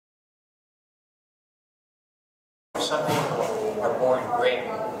some people are born great,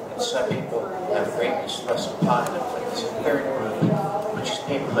 and some people have greatness thrust upon them. But there's a third group, which is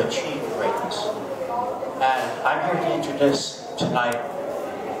people who achieve greatness. And I'm here to introduce tonight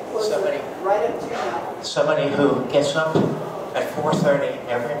somebody who gets up at 4:30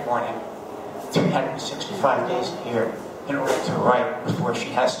 every morning, 365 days a year, in order to write before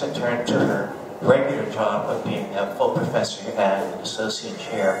she has to turn to her regular job of being a full professor and an associate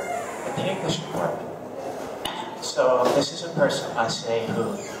chair at the English department. So this is a person, I say,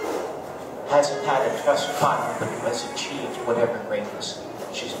 who hasn't had a trust upon her, but who has achieved whatever greatness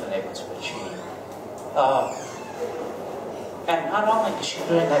she's been able to achieve. And not only is she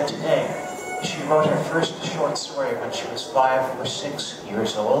doing that today, she wrote her first short story when she was 5 or 6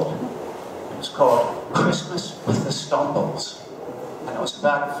 years old. It was called Christmas with the Stumbles. And it was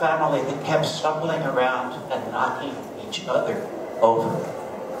about a family that kept stumbling around and knocking each other over.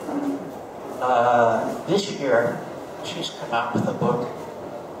 This year, she's come out with a book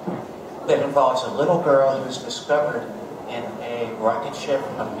that involves a little girl who's discovered in a rocket ship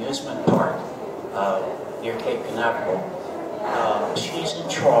amusement park near Cape Canaveral. She's in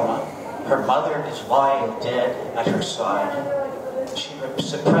trauma. Her mother is lying dead at her side. She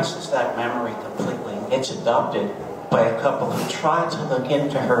suppresses that memory completely. It's adopted by a couple who try to look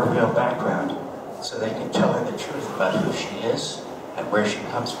into her real background so they can tell her the truth about who she is and where she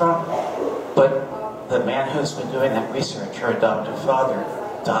comes from. But the man who's been doing that research, her adoptive father,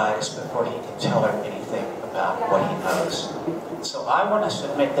 dies before he can tell her anything about what he knows. So I want to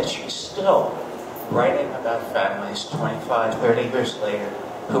submit that she's still writing about families 25, 30 years later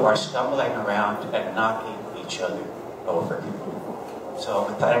who are stumbling around and knocking each other over. So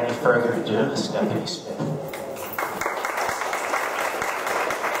without any further ado, Stephanie Smith.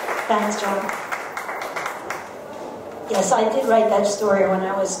 Thanks, John. Yes, I did write that story when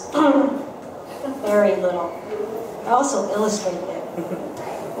I was very little. I also illustrated it.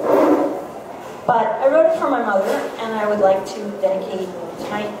 But I wrote it for my mother, and I would like to dedicate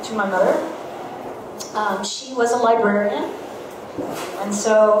tonight to my mother. She was a librarian, and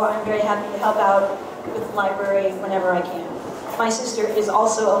so I'm very happy to help out with the library whenever I can. My sister is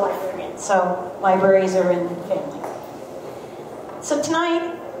also a librarian, so libraries are in the family. So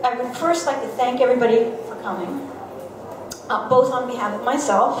tonight, I would first like to thank everybody for coming, both on behalf of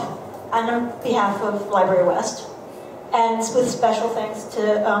myself and on behalf of Library West, and with special thanks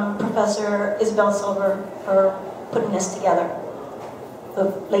to Professor Isabel Silver for putting this together, the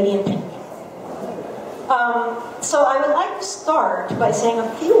lady in pink. So I would like to start by saying a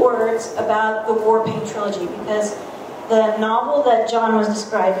few words about the Warpaint trilogy, because the novel that John was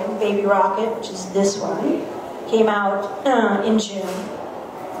describing, Baby Rocket, which is this one, came out in June.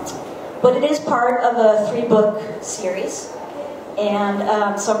 But it is part of a 3-book series.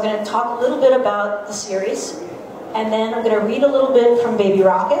 And so I'm going to talk a little bit about the series. And then I'm going to read a little bit from Baby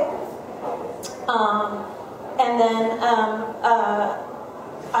Rocket. And then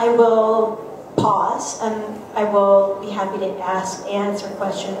I will pause, and I will be happy to answer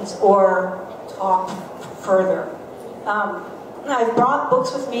questions or talk further. I've brought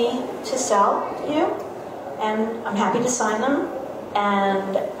books with me to sell to you, and I'm happy to sign them,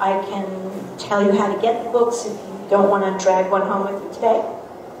 and I can tell you how to get the books if you don't want to drag one home with you today.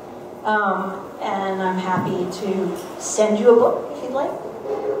 And I'm happy to send you a book if you'd like.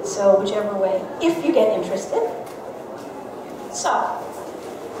 So whichever way, if you get interested. So,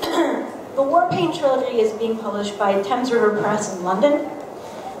 the Warpaint trilogy is being published by Thames River Press in London.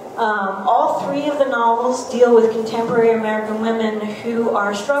 All 3 of the novels deal with contemporary American women who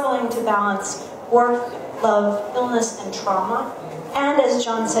are struggling to balance work, love, illness, and trauma, and, as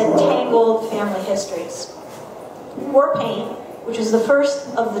John said, tangled family histories. Warpaint, which is the first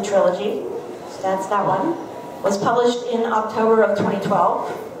of the trilogy, so that's that one, was published in October of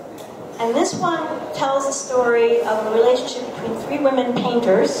 2012. And this one tells the story of a relationship between 3 women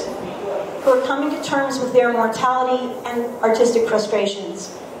painters who are coming to terms with their mortality and artistic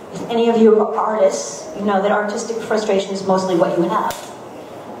frustrations. If any of you are artists, you know that artistic frustration is mostly what you have.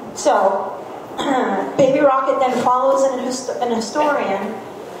 So, Baby Rocket then follows an historian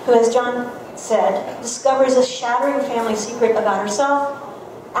who, as John said, discovers a shattering family secret about herself,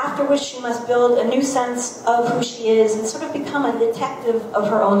 after which she must build a new sense of who she is and sort of become a detective of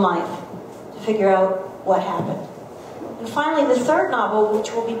her own life to figure out what happened. And finally, the 3rd novel,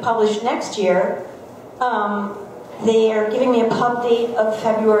 which will be published next year, they are giving me a pub date of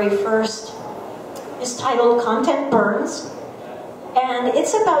February 1st, is titled Content Burns. And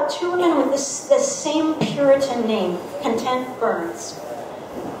it's about 2 women with the same Puritan name, Content Burns.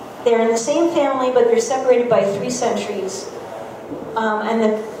 They're in the same family, but they're separated by 3 centuries. And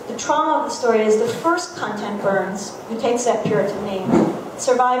the The trauma of the story is the first content, Burns, who takes that Puritan name,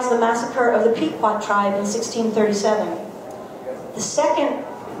 survives the massacre of the Pequot tribe in 1637. The second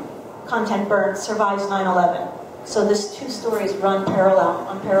content, Burns, survives 9/11. So these two stories run parallel,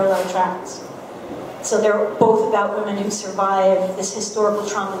 on parallel tracks. So they're both about women who survive this historical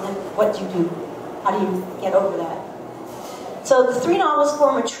trauma, and then what do you do? How do you get over that? So the three novels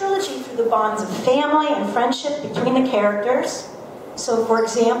form a trilogy through the bonds of family and friendship between the characters. So, for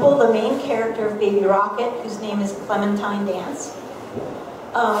example, the main character of Baby Rocket, whose name is Clementine Dance,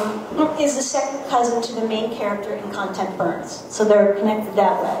 is the second cousin to the main character in Content Burns. So they're connected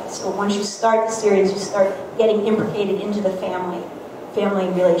that way. So once you start the series, you start getting implicated into the family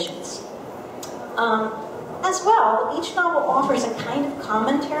relations. As well, each novel offers a kind of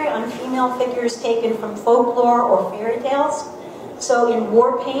commentary on female figures taken from folklore or fairy tales. So in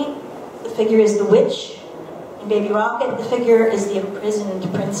Warpaint, the figure is the witch. In Baby Rocket, the figure is the imprisoned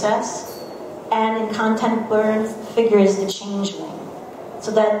princess. And in Content Burns, the figure is the changeling. So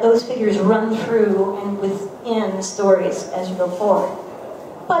that those figures run through and within the stories as you go forward.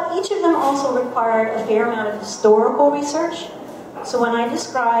 But each of them also required a fair amount of historical research. So when I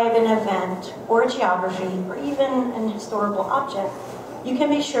describe an event, or a geography, or even an historical object, you can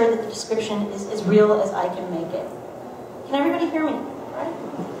be sure that the description is as real as I can make it. Can everybody hear me? Right?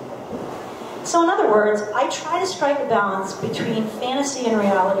 So in other words, I try to strike a balance between fantasy and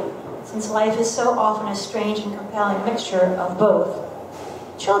reality, since life is so often a strange and compelling mixture of both.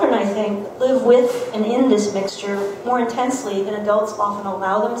 Children, I think, live with and in this mixture more intensely than adults often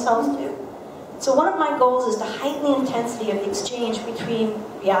allow themselves to. So one of my goals is to heighten the intensity of the exchange between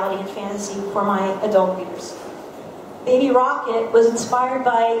reality and fantasy for my adult readers. Baby Rocket was inspired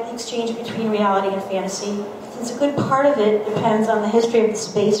by the exchange between reality and fantasy, since a good part of it depends on the history of the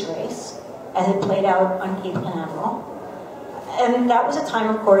space race, as it played out on Cape Canaveral. And that was a time,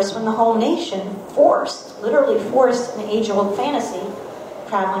 of course, when the whole nation literally forced an age-old fantasy,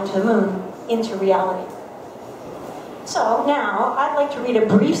 traveling to the moon, into reality. So now, I'd like to read a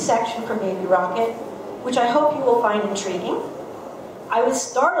brief section from Baby Rocket, which I hope you will find intriguing. I was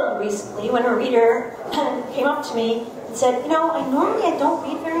startled recently when a reader came up to me and said, normally I don't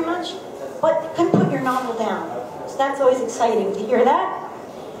read very much, but you couldn't put your novel down. So that's always exciting to hear that.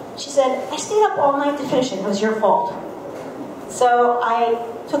 She said, I stayed up all night to finish it, it was your fault. So I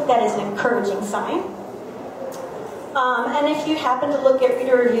took that as an encouraging sign. And if you happen to look at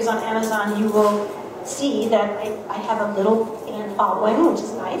reader reviews on Amazon, you will see that I have a little fan following, which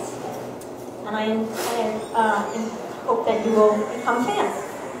is nice. And I hope that you will become fans.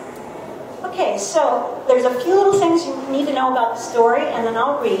 Okay, so there's a few little things you need to know about the story, and then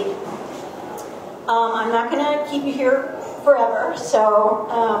I'll read. I'm not going to keep you here forever, so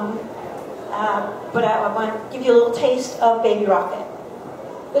but I want to give you a little taste of Baby Rocket.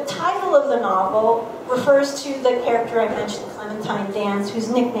 The title of the novel refers to the character I mentioned, Clementine Dance, whose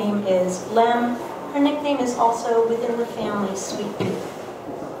nickname is Lem. Her nickname is also within the family Sweet Pea.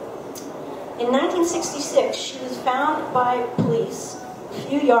 In 1966, she was found by police a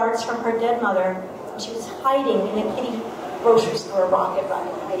few yards from her dead mother. She was hiding in a kiddie grocery store rocket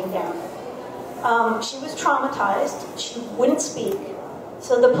ride, hiding down. She was traumatized. She wouldn't speak,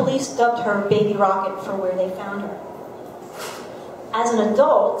 so the police dubbed her Baby Rocket for where they found her. As an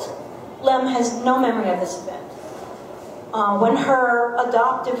adult, Lem has no memory of this event. When her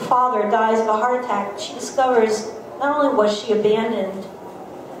adoptive father dies of a heart attack, she discovers not only was she abandoned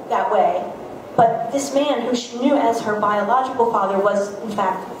that way, but this man who she knew as her biological father was, in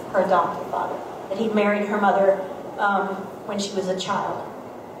fact, her adoptive father, that he'd married her mother when she was a child.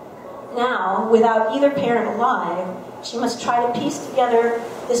 Now, without either parent alive, she must try to piece together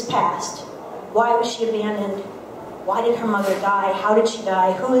this past. Why was she abandoned? Why did her mother die? How did she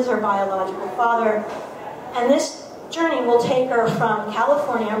die? Who is her biological father? And this journey will take her from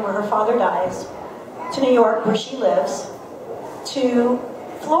California, where her father dies, to New York, where she lives, to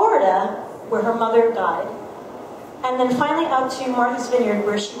Florida, where her mother died, and then finally out to Martha's Vineyard,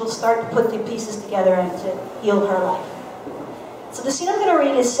 where she will start to put the pieces together and to heal her life. So the scene I'm going to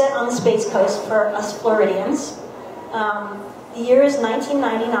read is set on the Space Coast for us Floridians. The year is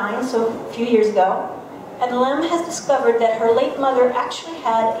 1999, so a few years ago, and Lem has discovered that her late mother actually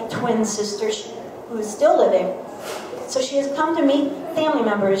had a twin sister who is still living. So she has come to meet family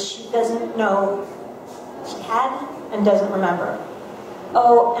members she doesn't know she had and doesn't remember.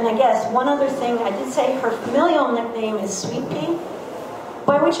 Oh, and I guess one other thing, I did say her familial nickname is Sweet Pea,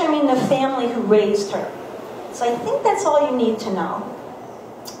 by which I mean the family who raised her. So I think that's all you need to know.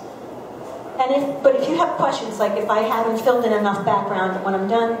 But if you have questions, like if I haven't filled in enough background when I'm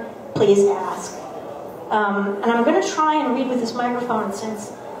done, please ask. And I'm going to try and read with this microphone,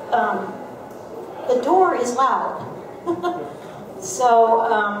 since the door is loud.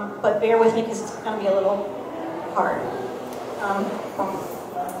 So, but bear with me because it's going to be a little hard.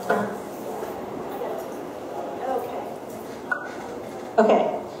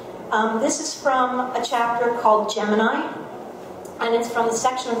 Okay. This is from a chapter called Gemini, and it's from the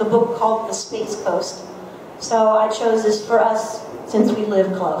section of the book called The Space Coast. So I chose this for us since we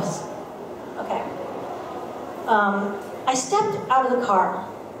live close. Okay. I stepped out of the car.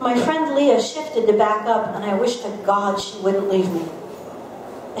 My friend Leah shifted to back up, and I wished to God she wouldn't leave me.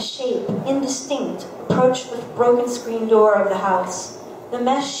 A shape, indistinct, approached the broken screen door of the house. The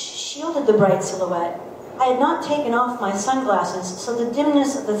mesh shielded the bright silhouette. I had not taken off my sunglasses, so the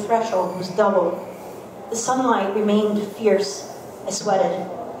dimness of the threshold was doubled. The sunlight remained fierce. I sweated.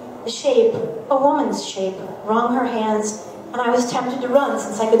 The shape, a woman's shape, wrung her hands, and I was tempted to run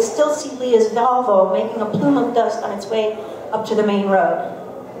since I could still see Leah's Volvo making a plume of dust on its way up to the main road.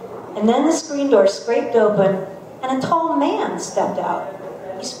 And then the screen door scraped open, and a tall man stepped out.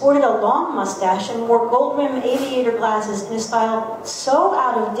 He sported a long mustache and wore gold-rimmed aviator glasses in a style so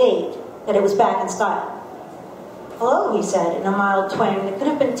out of date that it was back in style. "Hello," he said in a mild twang that could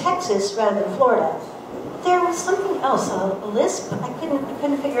have been Texas rather than Florida. There was something else, a lisp. I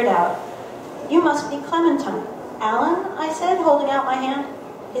couldn't figure it out. "You must be Clementine." "Alan," I said, holding out my hand.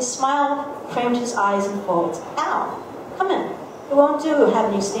 His smile framed his eyes in folds. "Al, come in. It won't do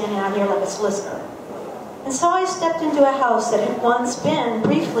having you standing out here like a solicitor." And so I stepped into a house that had once been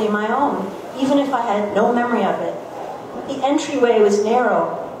briefly my own, even if I had no memory of it. The entryway was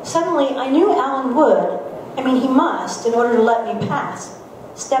narrow. Suddenly, I knew Alan would, he must, in order to let me pass,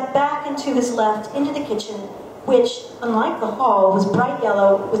 step back and to his left into the kitchen, which, unlike the hall, was bright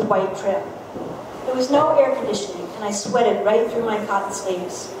yellow with white trim. There was no air conditioning, and I sweated right through my cotton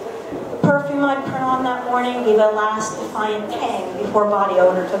sleeves. The perfume I'd put on that morning gave a last defiant tang before body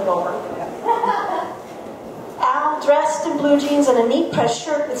odor took over. Al, dressed in blue jeans and a neat pressed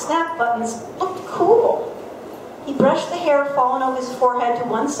shirt with snap buttons, looked cool. He brushed the hair fallen over his forehead to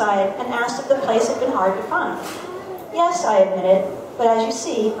one side and asked if the place had been hard to find. "Yes," I admitted, "but as you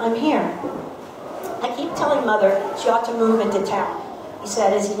see, I'm here." "I keep telling Mother she ought to move into town," he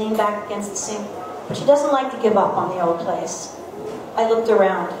said as he leaned back against the sink, "but she doesn't like to give up on the old place." I looked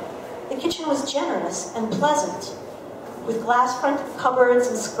around. The kitchen was generous and pleasant, with glass-fronted cupboards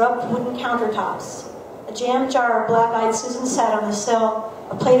and scrubbed wooden countertops. A jam jar of black-eyed Susan sat on the sill,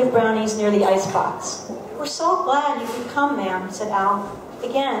 a plate of brownies near the icebox. "We're so glad you could come, ma'am," said Al.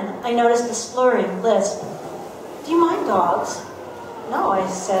 Again, I noticed a slurring lisp. "Do you mind dogs?" "No," I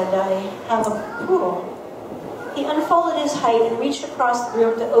said, "I have a poodle." He unfolded his height and reached across the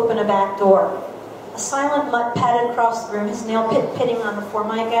room to open a back door. A silent mutt padded across the room, his nail pitting on the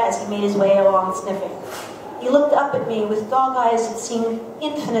formica as he made his way along sniffing. He looked up at me with dog eyes that seemed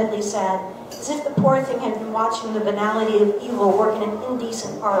infinitely sad, as if the poor thing had been watching the banality of evil work in an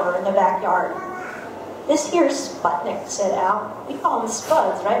indecent parlor in the backyard. "This here's Sputnik," said Al. "We call him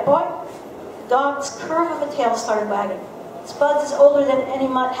Spuds, right, boy?" The dog's curve of a tail started wagging. "Spuds is older than any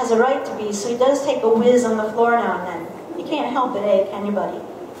mutt has a right to be, so he does take a whiz on the floor now and then. You can't help it, eh, can you, buddy?"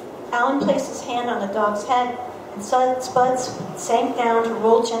 Alan placed his hand on the dog's head, and Spuds sank down to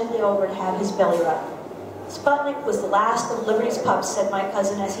roll gently over to have his belly rubbed. "Sputnik was the last of Liberty's pups," said my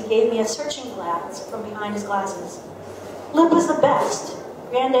cousin as he gave me a searching glance from behind his glasses. "Lib was the best.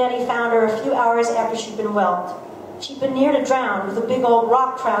 Granddaddy found her a few hours after she'd been whelped. She'd been near to drown with a big old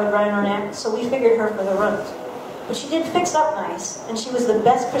rock trout around her neck, so we figured her for the runt. But she did fix up nice, and she was the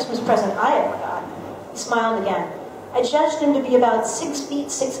best Christmas present I ever got." He smiled again. "I judged him to be about 6 feet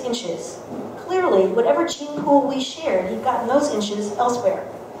 6 inches. Clearly, whatever gene pool we shared, he'd gotten those inches elsewhere."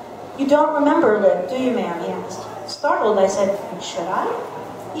 "You don't remember Lib, do you, ma'am?" he asked. Startled, I said, "Should I?"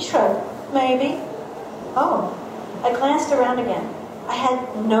 He shrugged. "Maybe." "Oh." I glanced around again. I had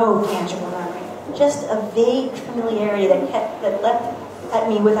no tangible memory, just a vague familiarity that leapt at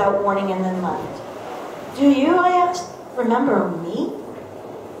me without warning and then left. "Do you," I asked, "remember me?"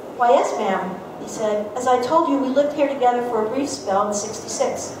 "Why, yes, ma'am," he said. "As I told you, we lived here together for a brief spell in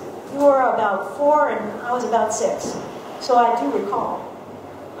 '66. You were about 4 and I was about 6, so I do recall."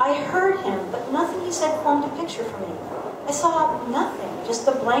 I heard him, but nothing he said formed a picture for me. I saw nothing, just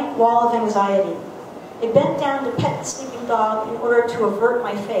a blank wall of anxiety. I bent down to pet the sleeping dog in order to avert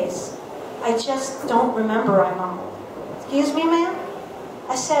my face. "I just don't remember," I mumbled. "Excuse me, ma'am?"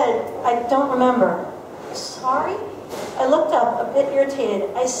 I said, "I don't remember." "Sorry?" I looked up, a bit irritated.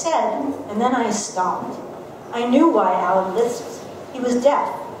 I said, and then I stopped. I knew why Alan lisped. He was deaf.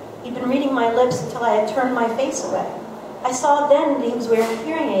 He'd been reading my lips until I had turned my face away. I saw then that he was wearing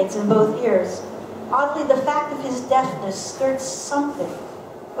hearing aids in both ears. Oddly, the fact of his deafness stirred something.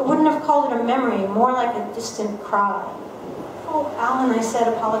 It called it a memory, more like a distant cry. "Oh, Alan," I said,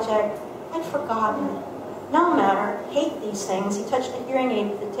 apologetic, "I'd forgotten." "No matter. Hate these things." He touched a hearing aid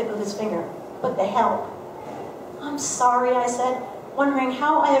with the tip of his finger. "But they help." "I'm sorry," I said, wondering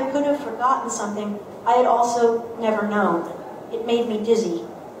how I could have forgotten something I had also never known. It made me dizzy.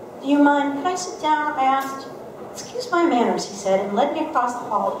 "Do you mind? Could I sit down?" I asked. "Excuse my manners," he said, and led me across the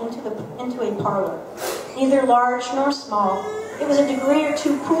hall into a parlor. Neither large nor small, it was a degree or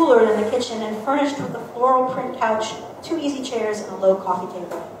two cooler than the kitchen and furnished with a floral print couch, 2 easy chairs, and a low coffee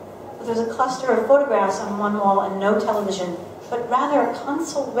table. There was a cluster of photographs on one wall and no television, but rather a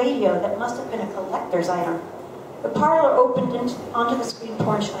console radio that must have been a collector's item. The parlor opened onto the screen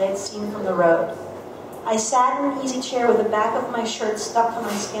porch I had seen from the road. I sat in an easy chair with the back of my shirt stuck to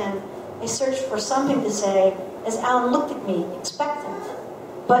my skin. I searched for something to say as Alan looked at me, expectant.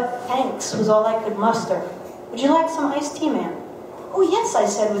 But thanks was all I could muster. "Would you like some iced tea, ma'am?" "Oh, yes," I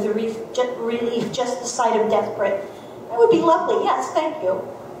said with relief, just the sight of desperate. "That would be lovely, yes, thank you."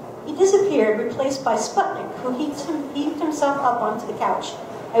 He disappeared, replaced by Sputnik, who heaved himself up onto the couch.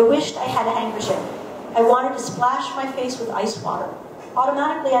 I wished I had a handkerchief. I wanted to splash my face with ice water.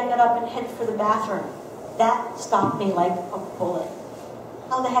 Automatically, I got up and headed for the bathroom. That stopped me like a bullet.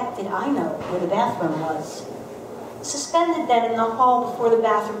 How the heck did I know where the bathroom was? Suspended then in the hall before the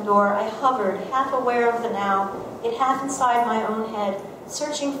bathroom door, I hovered, half aware of the now, yet half inside my own head,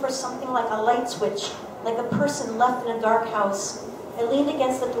 searching for something like a light switch, like a person left in a dark house. I leaned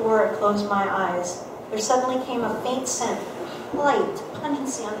against the door and closed my eyes. There suddenly came a faint scent, light,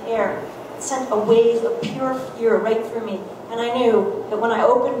 pungency on the air. It sent a wave of pure fear right through me, and I knew that when I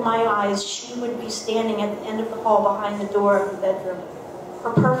opened my eyes, she would be standing at the end of the hall behind the door of the bedroom. Her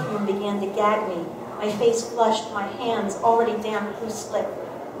perfume began to gag me. My face flushed, my hands, already damp, grew slick.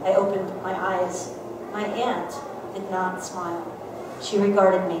 I opened my eyes. My aunt did not smile. She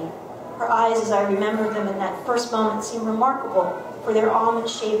regarded me. Her eyes, as I remembered them in that first moment, seemed remarkable for their almond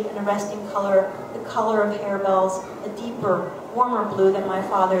shape and arresting color, the color of harebells, a deeper, warmer blue than my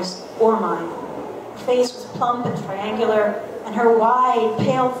father's or mine. Her face was plump and triangular, and her wide,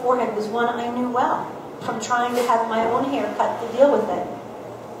 pale forehead was one I knew well, from trying to have my own hair cut to deal with it.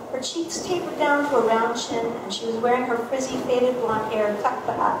 Her cheeks tapered down to a round chin, and she was wearing her frizzy, faded blonde hair tucked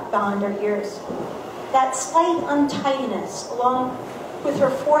back behind her ears. That slight untidiness, along with her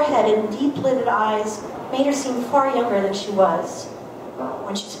forehead and deep-lidded eyes, made her seem far younger than she was.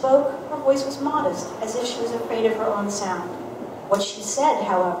 When she spoke, her voice was modest, as if she was afraid of her own sound. What she said,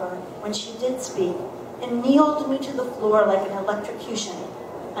 however, when she did speak, annealed me to the floor like an electrocution.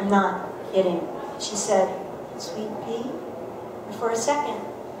 I'm not kidding. She said, "Sweet pea?" And for a second,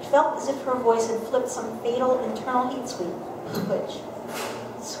 it felt as if her voice had flipped some fatal internal heat switch.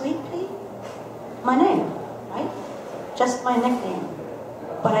 "Sweet pea?" My name, right? Just my nickname.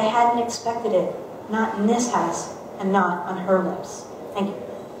 But I hadn't expected it, not in this house, and not on her lips. Thank you.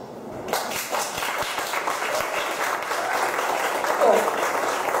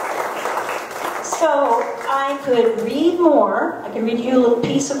 So I could read more. I could read you a little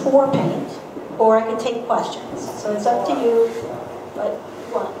piece of Warpaint, or I could take questions. So it's up to you. But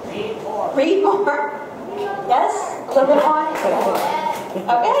what? Read more. Read more. Yes? A little bit more?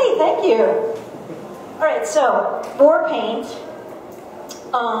 Okay, thank you. All right, so Warpaint.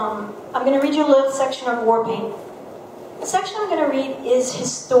 I'm going to read you a little section of Warpaint. The section I'm going to read is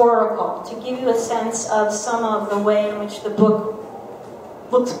historical, to give you a sense of some of the way in which the book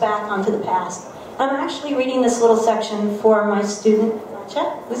looks back onto the past. I'm actually reading this little section for my student, Gotcha,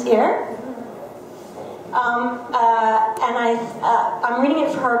 who's here. I'm reading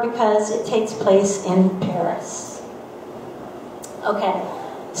it for her because it takes place in Paris. Okay,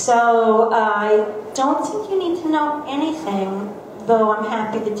 so I don't think you need to know anything, though I'm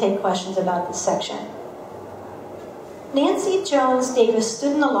happy to take questions about this section. Nancy Jones Davis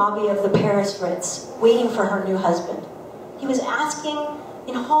stood in the lobby of the Paris Ritz, waiting for her new husband. He was asking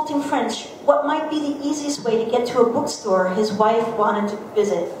in halting French what might be the easiest way to get to a bookstore his wife wanted to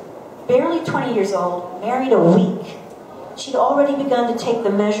visit. Barely 20 years old, married a week, she'd already begun to take the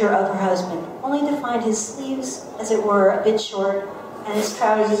measure of her husband, only to find his sleeves, as it were, a bit short, and his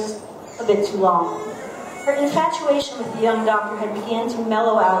trousers a bit too long. Her infatuation with the young doctor had begun to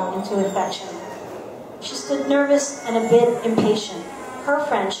mellow out into affection. She stood nervous and a bit impatient. Her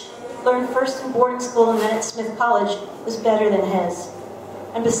French, learned first in boarding school and then at Smith College, was better than his.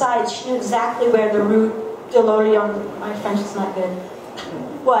 And besides, she knew exactly where the Rue de l'Orient, my French is not good,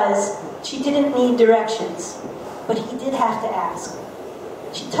 was. She didn't need directions, but he did have to ask.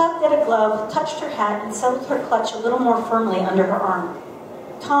 She tugged at a glove, touched her hat, and settled her clutch a little more firmly under her arm.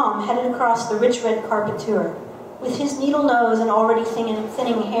 Tom headed across the rich red carpet to her. With his needle nose and already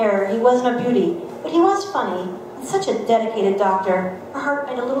thinning hair, he wasn't a beauty, but he was funny, and such a dedicated doctor. Her heart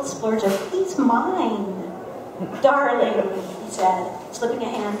made a little splurge of, "He's mine." "Darling," he said, slipping a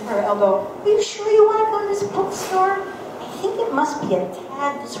hand to her elbow, "are you sure you want to go to this bookstore? I think it must be a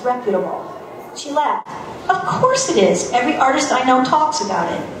tad disreputable." She laughed. "Of course it is. Every artist I know talks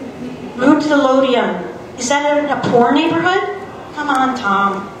about it." "Rue de l'Odeon. Is that in a poor neighborhood?" "Come on,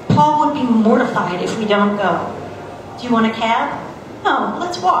 Tom. Paul would be mortified if we don't go." "Do you want a cab?" "No,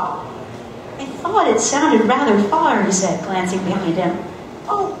 let's walk." "I thought it sounded rather far," he said, glancing behind him.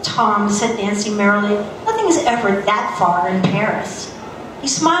 "Oh, Tom," said Nancy merrily, "nothing is ever that far in Paris." He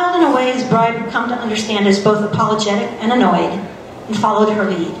smiled in a way his bride would come to understand as both apologetic and annoyed, and followed her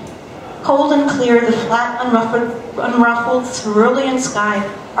lead. Cold and clear, the flat, unruffled cerulean sky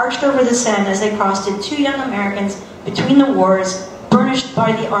arched over the Seine as they crossed it, two young Americans between the wars, burnished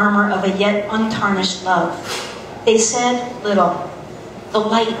by the armor of a yet untarnished love. They said little. The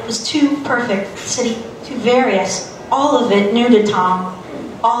light was too perfect, the city too various, all of it new to Tom,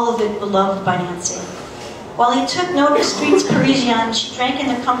 all of it beloved by Nancy. While he took note of streets Parisian, she drank in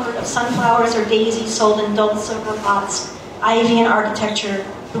the comfort of sunflowers or daisies sold in dull silver pots, ivy and architecture,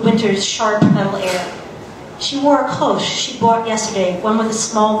 the winter's sharp metal air. She wore a cloche she bought yesterday, one with a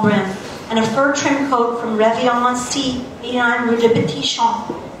small brim, and a fur-trimmed coat from Réveillon C, 89 Rue de Petit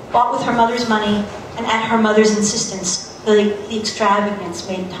Champ, bought with her mother's money and at her mother's insistence. The extravagance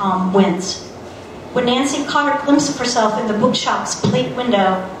made Tom wince. When Nancy caught a glimpse of herself in the bookshop's plate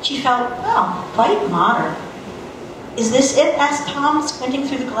window, she felt, well, quite modern. "Is this it?" asked Tom, squinting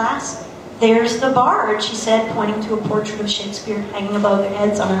through the glass. "There's the Bard," she said, pointing to a portrait of Shakespeare hanging above their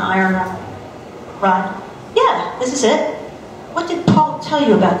heads on an iron rod. "Yeah, this is it. What did Paul tell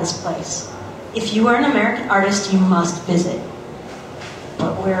you about this place? If you are an American artist, you must visit."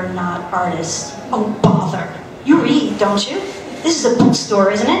 "But we're not artists." "Oh, bother. You read, don't you? This is a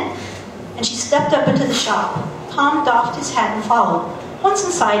bookstore, isn't it?" And she stepped up into the shop. Tom doffed his hat and followed. Once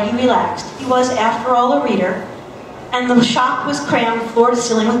inside, he relaxed. He was, after all, a reader. And the shop was crammed floor to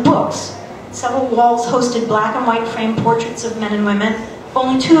ceiling with books. Several walls hosted black and white framed portraits of men and women,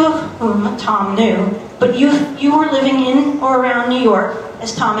 only two of whom Tom knew. But you were living in or around New York,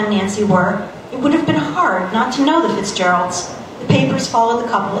 as Tom and Nancy were. It would have been hard not to know the Fitzgeralds. The papers followed the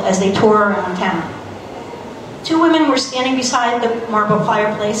couple as they tore around town. Two women were standing beside the marble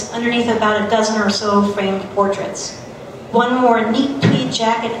fireplace, underneath about a dozen or so framed portraits. One wore a neat tweed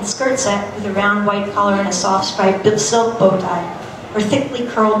jacket and skirt set with a round white collar and a soft striped silk bow tie. Her thickly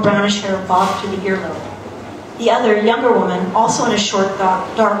curled brownish hair bobbed to the earlobe. The other, younger woman, also in a short,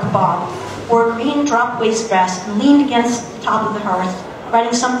 dark bob, wore a green drop waist dress and leaned against the top of the hearth,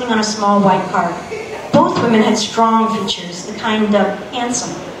 writing something on a small white card. Both women had strong features, the kind dubbed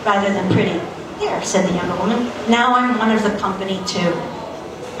handsome rather than pretty. "There," said the younger woman. "Now I'm one of the company, too."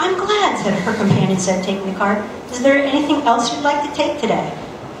 "I'm glad," said her companion, taking the card. "Is there anything else you'd like to take today?"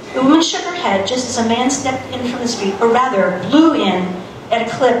 The woman shook her head just as a man stepped in from the street, or rather, blew in at a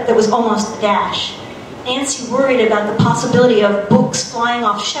clip that was almost a dash. Nancy worried about the possibility of books flying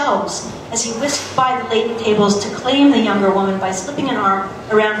off shelves as he whisked by the laden tables to claim the younger woman by slipping an arm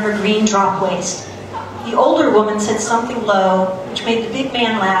around her green drop waist. The older woman said something low, which made the big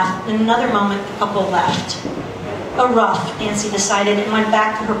man laugh, and in another moment the couple left. A rough, Nancy decided, and went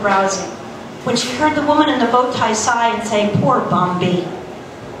back to her browsing. When she heard the woman in the bow tie sigh and say, "Poor Bumby,"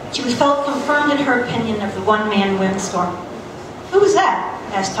 she felt confirmed in her opinion of the one-man windstorm. "Who was that?"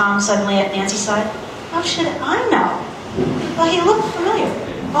 asked Tom suddenly at Nancy's side. "How should I know?" "Well, he looked familiar."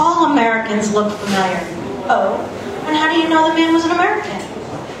 "All Americans look familiar." "Oh, and how do you know the man was an American?"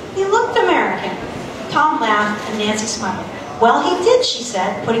 "He looked American." Tom laughed, and Nancy smiled. "Well, he did," she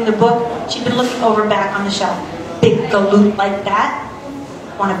said, putting the book she'd been looking over back on the shelf. "Big galoot like that.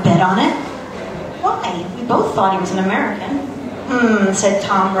 Want to bet on it?" "Why? We both thought he was an American." Said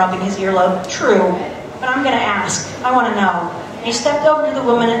Tom, rubbing his earlobe. "True, but I'm going to ask. I want to know." And he stepped over to the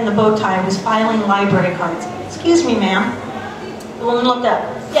woman in the bow tie who was filing library cards. "Excuse me, ma'am." The woman looked up.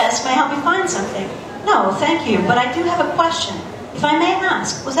 "Yes, may I help you find something?" "No, thank you, but I do have a question. If I may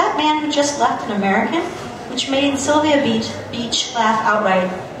ask, was that man who just left an American?" Which made Sylvia Beach laugh outright.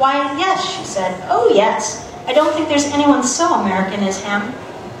 "Why, yes," she said. "Oh, yes. I don't think there's anyone so American as him.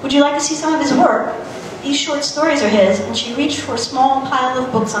 Would you like to see some of his work? These short stories are his," and she reached for a small pile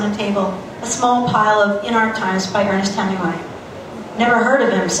of books on a table, a small pile of In Our Times by Ernest Hemingway. "Never heard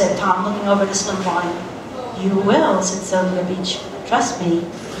of him," said Tom, looking over the slim volume. "You will," said Sylvia Beach. "Trust me,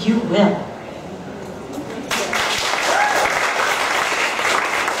 you will."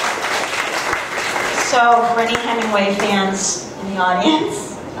 So, for any Hemingway fans in the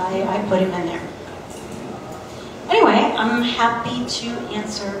audience, I put him in there. I'm happy to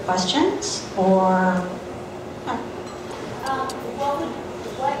answer questions or...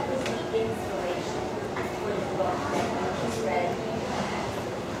 What was the inspiration for the book that you just read?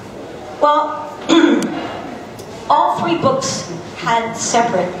 Well, all three books had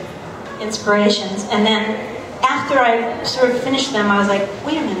separate inspirations, and then after I sort of finished them, I was like,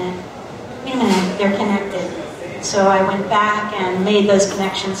 wait a minute, they're connected. So I went back and made those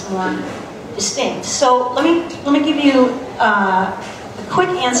connections more distinct. So let me give you a quick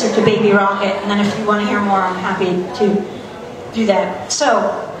answer to Baby Rocket, and then if you want to hear more, I'm happy to do that.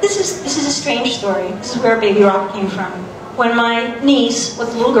 So this is a strange story. This is where Baby Rocket came from. When my niece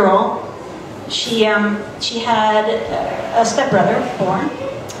was a little girl, she had a stepbrother born,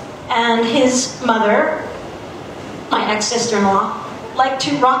 and his mother, my ex-sister-in-law, liked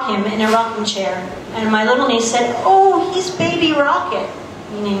to rock him in a rocking chair. And my little niece said, "Oh, he's Baby Rocket,"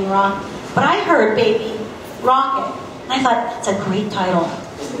 meaning rock. But I heard Baby Rocket, and I thought, that's a great title.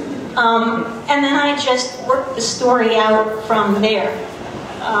 And then I just worked the story out from there.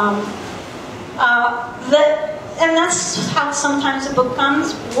 And that's how sometimes a book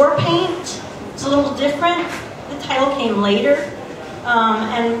comes. Warpaint is a little different. The title came later.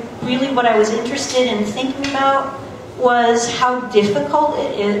 And really what I was interested in thinking about was how difficult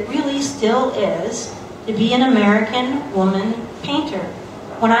it really still is to be an American woman painter.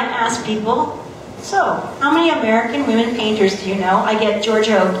 When I ask people, so, how many American women painters do you know? I get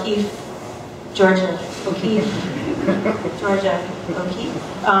Georgia O'Keeffe.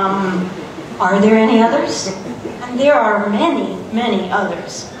 Are there any others? And there are many, many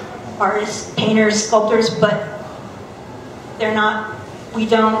others. Artists, painters, sculptors, but they're not, we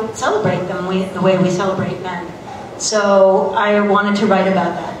don't celebrate them the way we celebrate men. So I wanted to write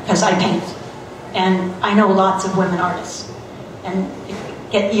about that, because I paint. And I know lots of women artists. And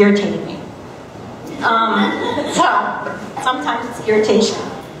it irritated me. So, sometimes it's irritation.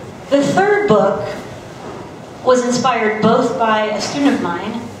 The third book was inspired both by a student of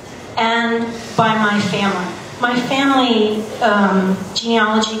mine and by my family. My family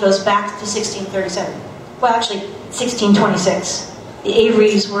genealogy goes back to 1637. Well, actually, 1626. The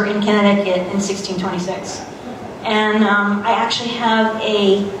Averys were in Connecticut in 1626. And I actually have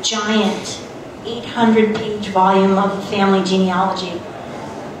a giant 800-page volume of the family genealogy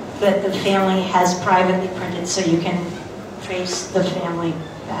that the family has privately printed, so you can trace the family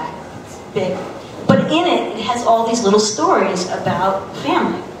back. It's big. But in it, it has all these little stories about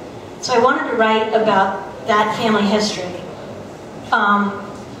family. So I wanted to write about that family history.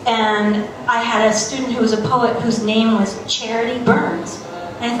 And I had a student who was a poet whose name was Charity Burns.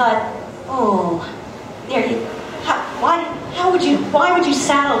 And I thought, oh, there you, why would you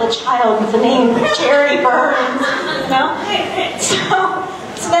saddle a child with the name Charity Burns? You know?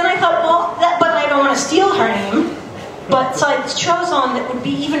 So then I thought, well, but I don't want to steal her name. But so I chose one that would be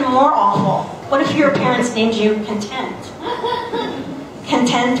even more awful. What if your parents named you Content?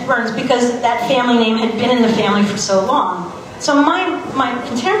 Content Burns, because that family name had been in the family for so long. So my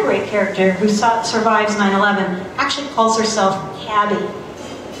contemporary character, who survives 9/11, actually calls herself Cabby,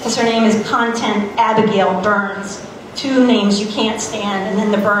 because her name is Content Abigail Burns. Two names you can't stand, and then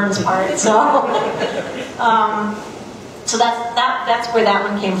the Burns part. So that's where that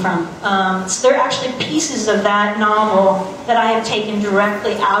one came from. So there are actually pieces of that novel that I have taken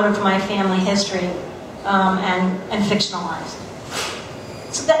directly out of my family history and fictionalized.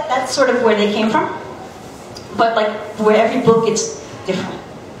 So that's sort of where they came from. But like where every book it's different.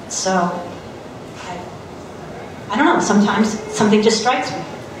 So I don't know. Sometimes something just strikes me.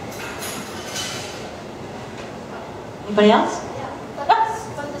 Anybody else? But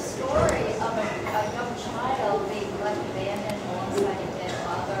the story of a young child being left abandoned alongside a dead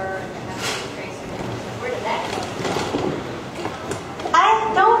mother and having to trace him, where did that come from?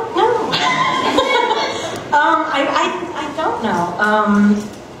 I don't know. I don't know.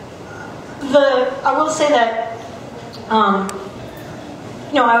 I will say that, I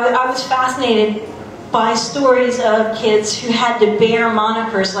was fascinated by stories of kids who had to bear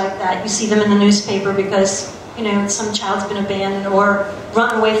monikers like that. You see them in the newspaper because, some child's been abandoned or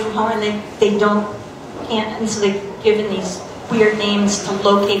run away from home and they can't, and so they've given these weird names to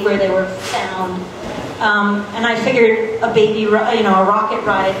locate where they were found. And I figured a rocket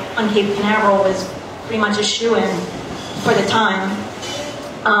ride on Cape Canaveral was pretty much a shoo-in for the time.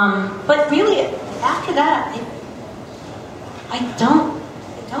 But really, after that, I don't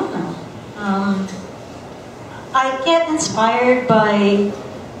know. I get inspired by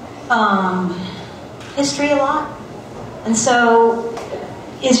history a lot. And so,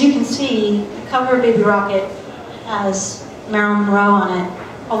 as you can see, the cover of Baby Rocket has Marilyn Monroe on it.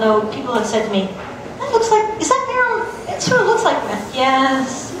 Although people have said to me, is that Marilyn? It sort of looks like that.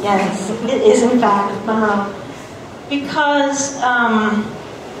 Yes, yes, it is in fact Monroe. Because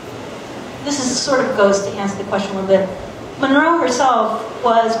this is sort of goes to answer the question a little bit. Monroe herself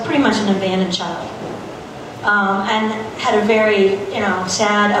was pretty much an abandoned child, and had a very,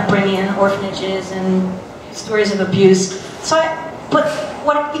 sad upbringing in orphanages and stories of abuse. But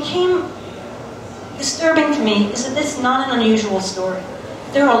what became disturbing to me is that this is not an unusual story.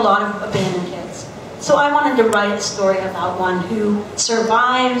 There are a lot of abandoned kids. So I wanted to write a story about one who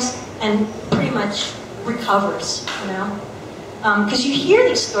survives and pretty much recovers, Because you hear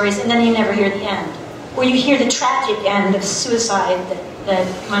these stories and then you never hear the end. Or you hear the tragic end of suicide that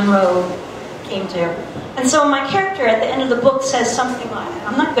Monroe came to. And so my character at the end of the book says something like,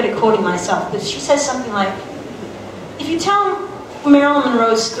 I'm not good at quoting myself, but she says something like, if you tell Marilyn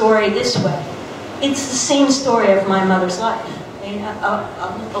Monroe's story this way, it's the same story of my mother's life.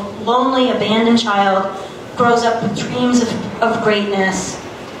 A lonely, abandoned child grows up with dreams of greatness,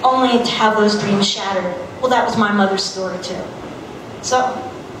 only to have those dreams shattered. Well, that was my mother's story too. So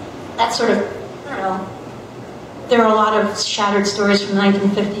that's sort of, I don't know, there are a lot of shattered stories from the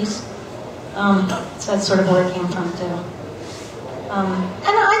 1950s. So that's sort of where it came from too. And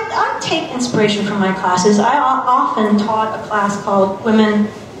I take inspiration from my classes. I often taught a class called Women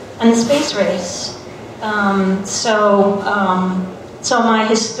and the Space Race. So my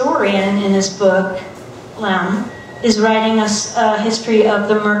historian in this book, Lem, is writing us a history of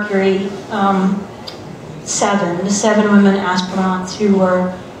the Mercury 7, the 7 women astronauts who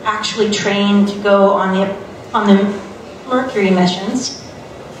were actually trained to go on the Mercury missions,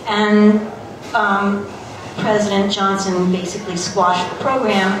 and President Johnson basically squashed the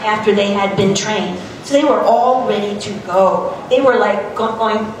program after they had been trained. So they were all ready to go. They were like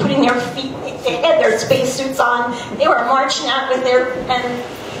putting their feet, they had their spacesuits on, they were marching out with and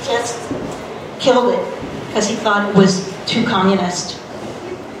he just killed it because he thought it was too communist.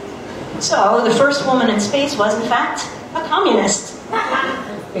 So the first woman in space was in fact a communist.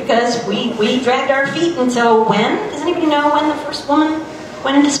 Because we dragged our feet until when? Does anybody know when the first woman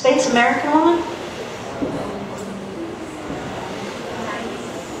went into space, American woman?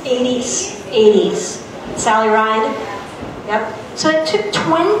 80s. Sally Ride. Yep. So it took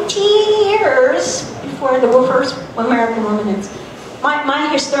 20 years before the first American woman in space. My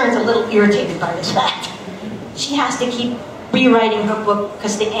historian's a little irritated by this fact. She has to keep rewriting her book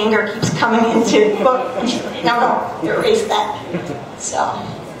because the anger keeps coming into the book. And she's like, no, erase that. So,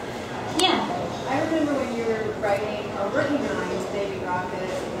 yeah. I remember when you were writing or working on Baby Rocket,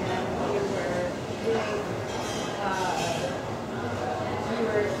 and you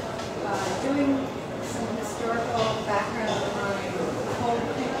were doing some historical background on the whole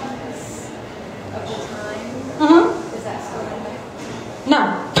things of the time. Mm-hmm. Is that still in there? No.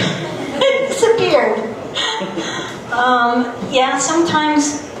 It disappeared. Yeah,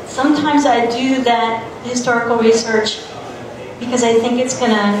 sometimes I do that historical research because I think it's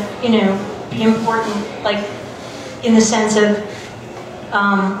gonna, be important, like in the sense of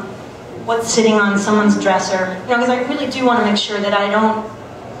what's sitting on someone's dresser. Because I really do want to make sure that I don't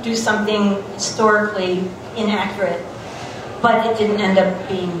do something historically inaccurate, but it didn't end up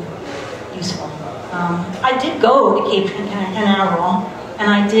being useful. I did go to Cape Canaveral, and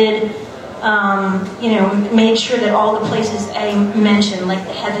I did. Made sure that all the places I mentioned, like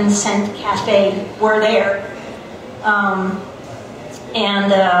the Heaven Sent Cafe, were there,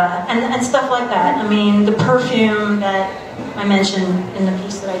 and stuff like that. I mean, the perfume that I mentioned in the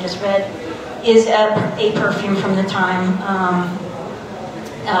piece that I just read is a perfume from the time.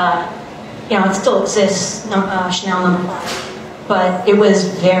 It still exists, Chanel No. 5, but it was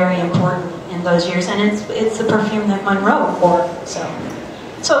very important in those years, and it's the perfume that Monroe wore. So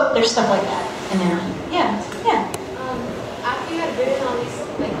there's stuff like that in there. Yeah. After you had written all these,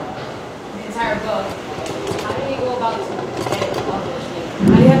 like, the entire book, how do you go about getting it published?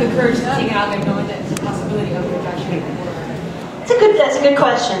 How do you have the courage to take it out there knowing that there's a possibility of rejection? That's a good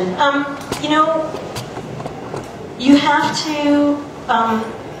question. You have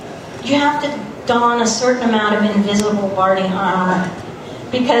to don a certain amount of invisible guarding armor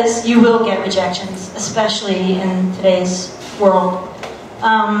because you will get rejections, especially in today's world.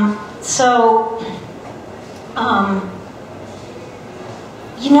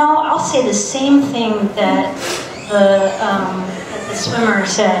 I'll say the same thing that the swimmer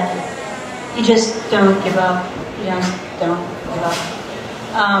said. You just don't give up. You just don't give up.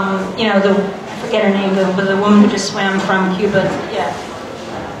 I forget her name, but the woman who just swam from Cuba. Yeah.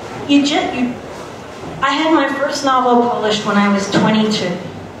 I had my first novel published when I was 22,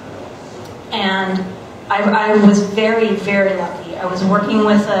 and I was very, very lucky. I was working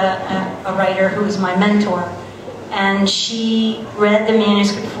with a writer who was my mentor, and she read the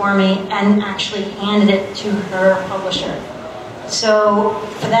manuscript for me and actually handed it to her publisher. So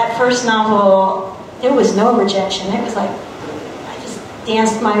for that first novel, there was no rejection. It was like, I just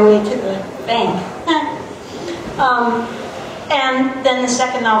danced my way to the bank. And then the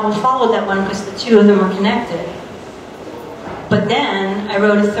second novel followed that one because the two of them were connected. But then I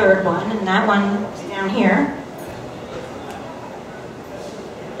wrote a third one, and that one is down here.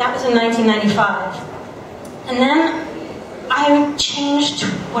 That was in 1995. And then I changed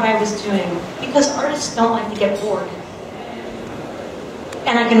what I was doing because artists don't like to get bored.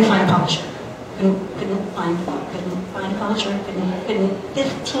 And I couldn't find a publisher. Couldn't find a publisher. Couldn't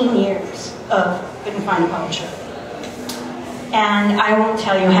 15 years of couldn't find a publisher. And I won't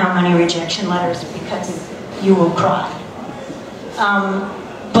tell you how many rejection letters because you will cry.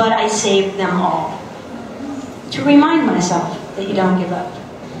 But I saved them all to remind myself that you don't give up.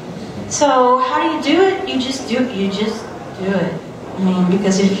 So how do you do it? You just do it. You just do it. I mean,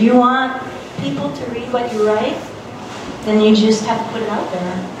 because if you want people to read what you write, then you just have to put it out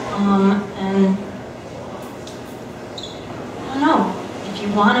there. And I don't know. If you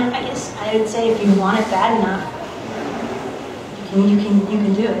want it, I guess I would say if you want it bad enough, you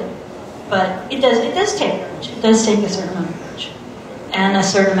can do it. But it does take courage. It does take a certain amount of courage. And a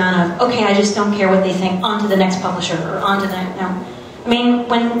certain amount of, okay, I just don't care what they think, on to the next publisher, or on to the next, no. I mean,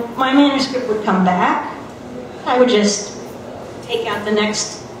 when my manuscript would come back, I would just take out the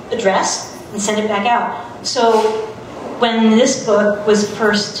next address and send it back out. So when this book was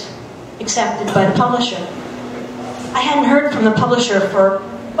first accepted by the publisher, I hadn't heard from the publisher for,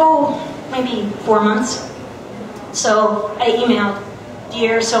 maybe 4 months. So I emailed,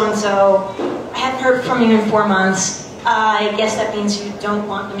 dear so-and-so, I haven't heard from you in 4 months. I guess that means you don't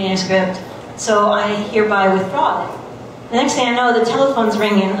want the manuscript. So I hereby withdraw it. The next thing I know, the telephone's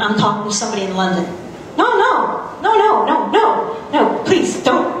ringing. I'm talking to somebody in London. No, please,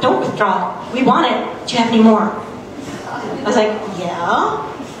 don't withdraw it. We want it. Do you have any more? I was like, yeah.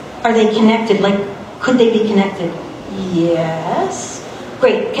 Are they connected? Like, could they be connected? Yes.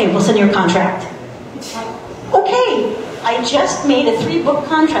 Great, okay, we'll send you a contract. Okay, I just made a 3-book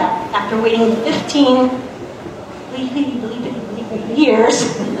contract after waiting 15 years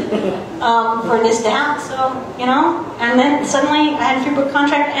for this to happen, so, you know, and then suddenly I had a 3-book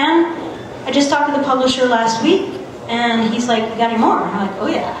contract, and I just talked to the publisher last week, and he's like, you got any more? And I'm like, oh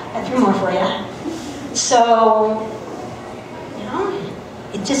yeah, I got 3 more for you. So, you know,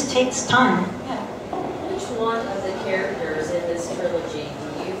 it just takes time. Yeah. Which one of the characters in this trilogy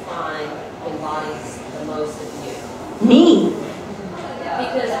do you find embodies the most of you? Me.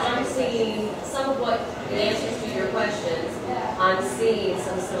 Because I'm seeing some of what the answers to your questions, I'm seeing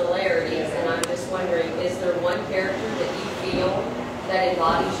some similarities, and I'm just wondering, is there one character that you feel that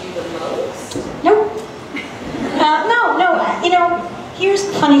embodies you the most? Nope. No. You know, here's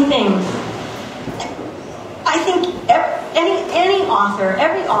the funny thing. I think every author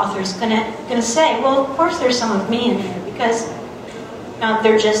is gonna say, well, of course there's some of me in here, because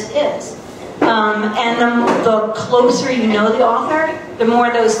there just is. And the closer you know the author, the more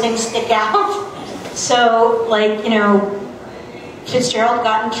those things stick out. So, like, you know, Fitzgerald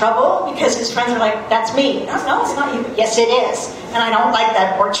got in trouble because his friends were like, that's me. No, it's not you. Yes, it is. And I don't like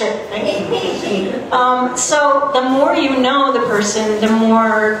that portrait. So the more you know the person, the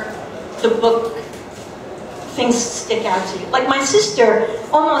more the book things stick out to you. Like, my sister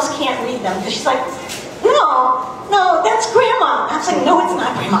almost can't read them because she's like, no, that's Grandma. I was like, no, it's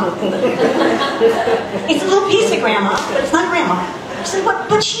not Grandma. It's a little piece of Grandma, but it's not Grandma. She said,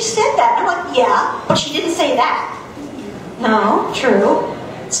 but she said that. I'm like, yeah, but she didn't say that. No, true.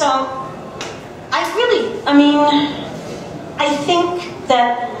 So, I think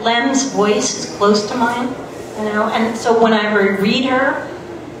that Lem's voice is close to mine, you know, and so when I read her,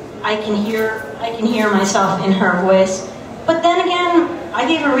 I can hear myself in her voice. But then again, I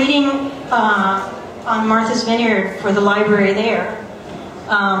gave a reading on Martha's Vineyard for the library there.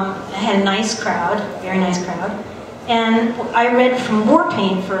 I had a nice crowd, very nice crowd. And I read from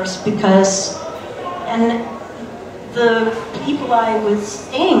Warpaint first because, and the people I was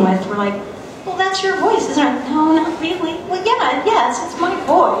staying with were like, well, that's your voice, isn't it? No, not really. Well, yes, it's my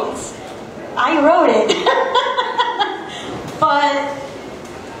voice. I wrote it. But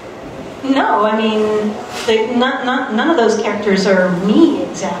no, I mean, none of those characters are me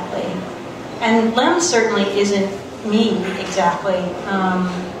exactly. And Lem certainly isn't me exactly.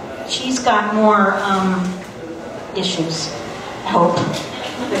 She's got more issues, I hope,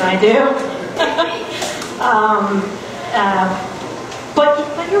 than I do. But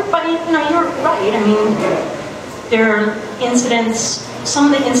you're right. I mean, there are incidents.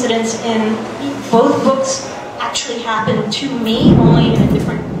 Some of the incidents in both books actually happened to me, only in a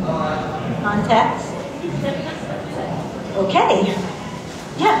different context. Okay.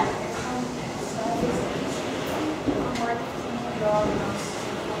 Yeah.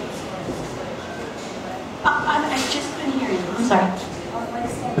 I just couldn't hear you. I'm sorry.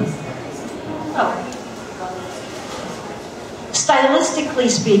 Oh. Stylistically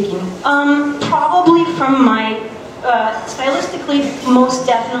speaking, probably from my, stylistically, most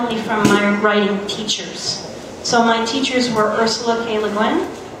definitely from my writing teachers. So my teachers were Ursula K. Le Guin,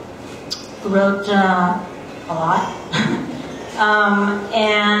 who wrote a lot.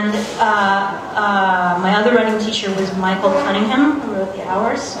 And my other writing teacher was Michael Cunningham, who wrote The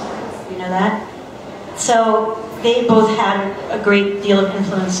Hours. You know that? So they both had a great deal of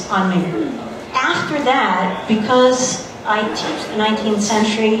influence on me. After that, because I teach the 19th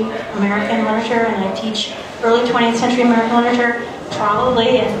century American literature and I teach early 20th century American literature,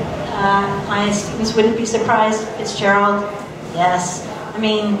 probably, and my students wouldn't be surprised, Fitzgerald, yes. I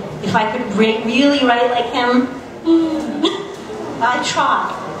mean, if I could really write like him, I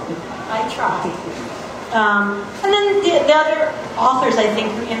try. And then the other authors, I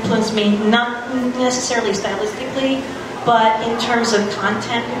think, who influenced me, not necessarily stylistically, but in terms of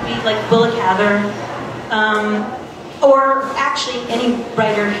content, would be like Willa Cather, or actually any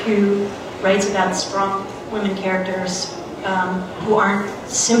writer who writes about strong women characters who aren't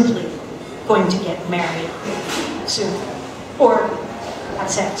simply going to get married soon, or have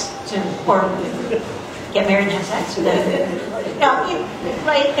sex soon, or get married and have sex, or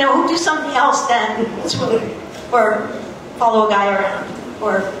who do something else than swoon, or follow a guy around,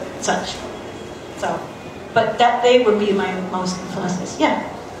 or such. So, but that they would be my most influences. Yeah.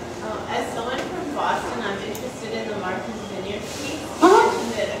 As someone from Boston, I'm interested in the Martha's Vineyard piece. You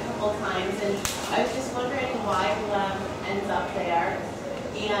mentioned it a couple times, and I was just wondering why Lem ends up there,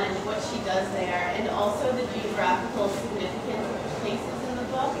 and what she does there, and also the geographical significance of the places in the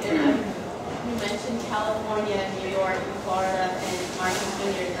book. And you mentioned California, New York, and Florida, and Martha's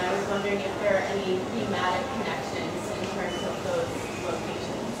Vineyard, and I was wondering if there are any thematic connections in terms of those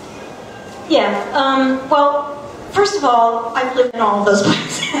locations. Yeah. Well, first of all, I've lived in all of those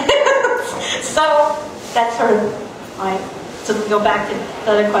places. So that's sort of my, so we go back to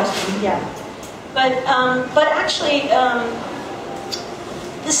the other question, yeah. But actually,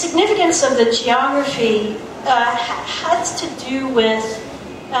 the significance of the geography has to do with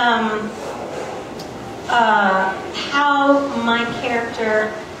how my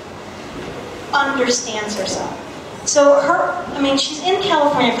character understands herself. So she's in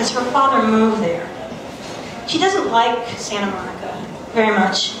California because her father moved there. She doesn't like Santa Monica very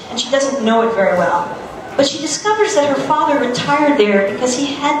much, and she doesn't know it very well. But she discovers that her father retired there because he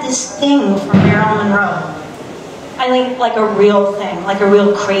had this thing for Marilyn Monroe. I think like a real thing, like a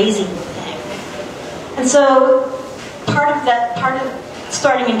real crazy thing. And so part of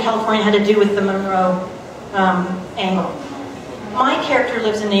starting in California had to do with the Monroe angle. My character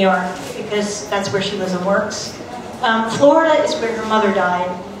lives in New York because that's where she lives and works. Florida is where her mother died.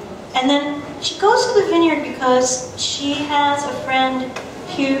 And then she goes to the vineyard because she has a friend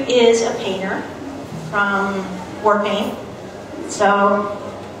who is a painter from Warpaint. So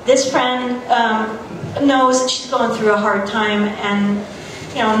this friend knows that she's going through a hard time and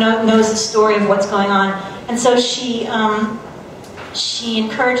knows the story of what's going on. And so she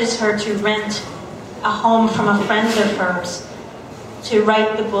encourages her to rent a home from a friend of hers to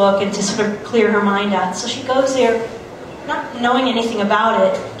write the book and to sort of clear her mind out. So she goes there, not knowing anything about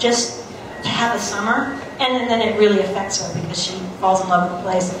it, just to have a summer, and then it really affects her because she falls in love with the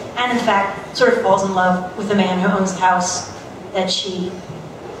place, and in fact, sort of falls in love with the man who owns the house that she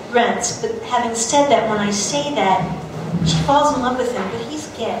rents. But having said that, when I say that, she falls in love with him, but he's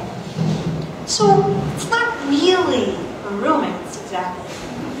gay. So it's not really a romance exactly,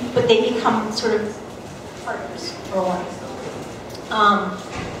 but they become sort of partners for a while.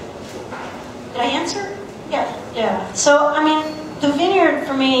 Did I answer? Yeah. So, the vineyard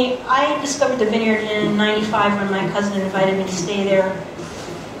for me, I discovered the vineyard in '95 when my cousin invited me to stay there.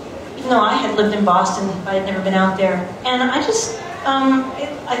 Even though I had lived in Boston, I had never been out there. And I just,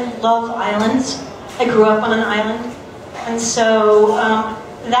 I love islands. I grew up on an island. And so,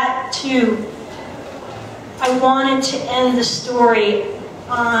 that too, I wanted to end the story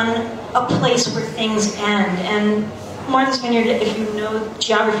on a place where things end. And Martha's Vineyard, if you know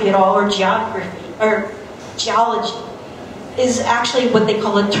geography at all, or geology, is actually what they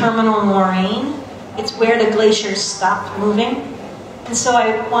call a terminal moraine. It's where the glaciers stopped moving. And so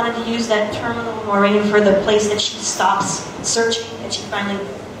I wanted to use that terminal moraine for the place that she stops searching, and she finally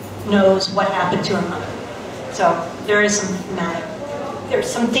knows what happened to her mother. So there is some thematic, there's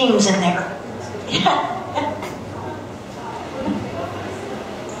some themes in there. Yeah.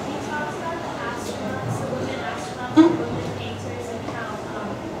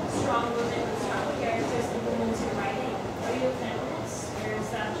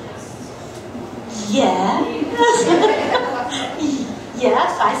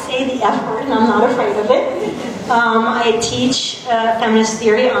 Yes, I say the F word and I'm not afraid of it. I teach feminist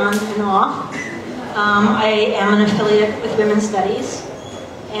theory on and off. I am an affiliate with Women's Studies.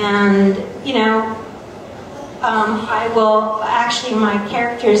 And, you know, I will, actually my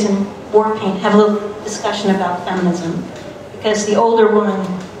characters in Warpaint have a little discussion about feminism because the older woman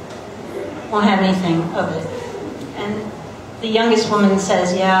won't have anything of it. And the youngest woman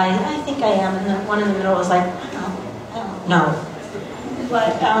says, yeah, I think I am. And the one in the middle is like, I don't know.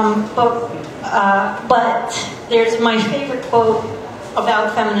 But there's my favorite quote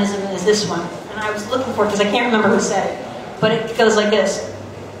about feminism is this one. And I was looking for it because I can't remember who said it. But it goes like this.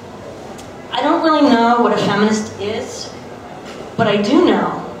 I don't really know what a feminist is, but I do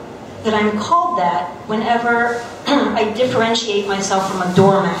know that I'm called that whenever I differentiate myself from a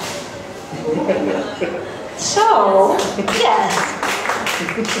doormat. So, yes.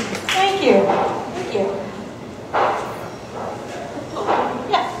 Thank you. Thank you.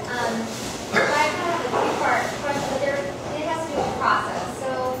 Yeah. I kind of have a two-part question, but it has to do with process. So,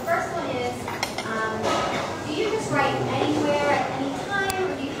 first one is, do you just write anywhere at any time,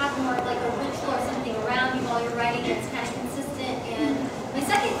 or do you have more like a ritual or something around you while you're writing that's kind of consistent? And my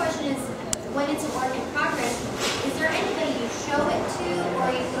second question is, when it's a work in progress, is there anybody you show it to, or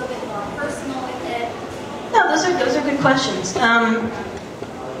are you a little bit more personal with it? No, those are good questions.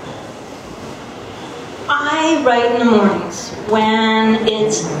 I write in the mornings when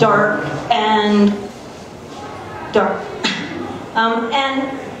it's dark and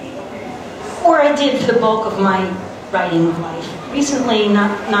or I did for the bulk of my writing life. Recently,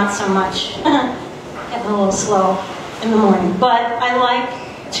 not so much. Getting a little slow in the morning, but I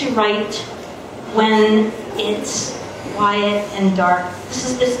like to write when it's quiet and dark.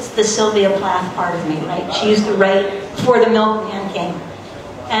 This is the Sylvia Plath part of me, right? She used to write before the milkman came.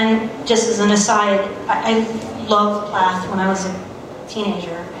 And just as an aside, I loved Plath when I was a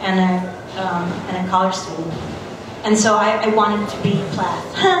teenager and a college student. And so I wanted to be Plath.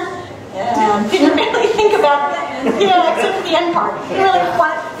 Didn't really think about that. Yeah, except for the end part.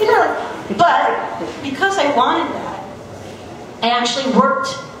 But because I wanted that, I actually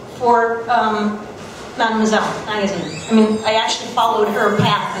worked for Mademoiselle magazine. I mean, I actually followed her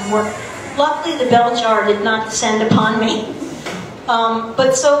path and worked. Luckily, the bell jar did not descend upon me.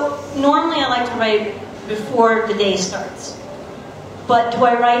 But so, normally I like to write before the day starts. But do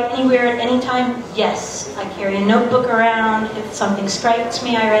I write anywhere at any time? Yes. I carry a notebook around. If something strikes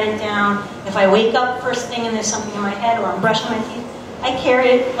me, I write it down. If I wake up first thing and there's something in my head or I'm brushing my teeth, I carry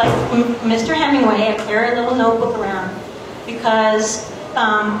it, like Mr. Hemingway, I carry a little notebook around. Because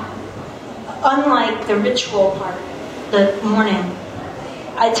unlike the ritual part, the morning,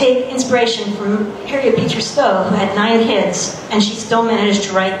 I take inspiration from Harriet Beecher Stowe, who had 9 kids, and she still managed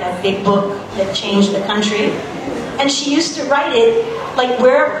to write that big book that changed the country. And she used to write it, like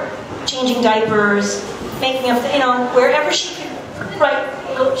wherever, changing diapers, making up, wherever she could write,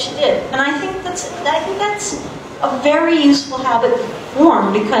 she did. And I think that's a very useful habit to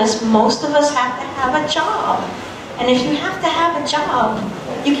form, because most of us have to have a job. And if you have to have a job,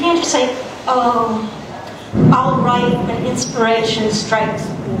 you can't just say, oh, I'll write when inspiration strikes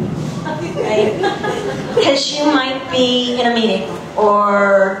me, right? Because you might be in a meeting,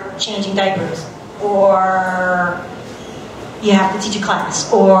 or changing diapers, or you have to teach a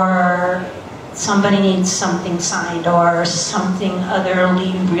class, or somebody needs something signed, or something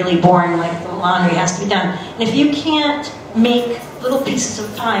otherly really boring like the laundry has to be done. And if you can't make little pieces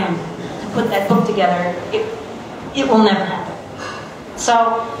of time to put that book together, it will never happen.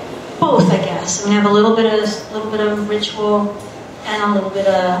 So, both, I guess. I mean, I have a little bit of ritual, and a little bit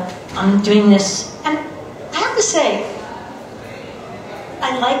of I'm doing this. And I have to say,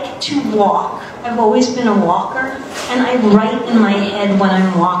 I like to walk. I've always been a walker, and I write in my head when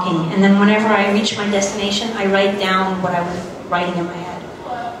I'm walking. And then whenever I reach my destination, I write down what I was writing in my head.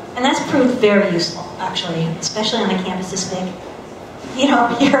 And that's proved very useful, actually, especially on a campus this big. You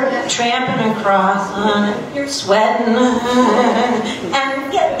know, you're tramping across, you're sweating,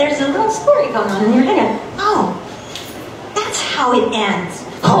 and yeah, there's a little story going on in your head. Oh, that's how it ends.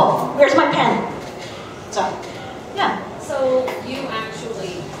 Oh, where's my pen? So, yeah. So you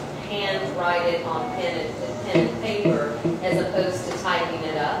actually hand write it on pen and paper as opposed to typing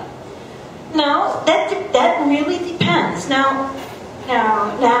it up? No, that really depends. Now,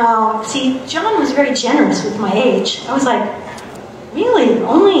 see, John was very generous with my age. I was like, really,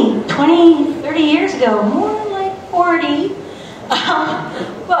 only 20, 30 years ago, more like 40.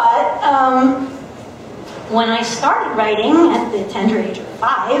 But when I started writing at the tender age of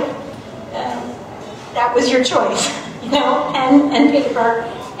 5, that was your choice, pen and paper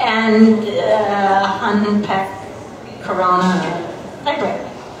and unpack Corona type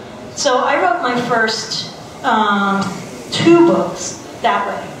So I wrote my first 2 books that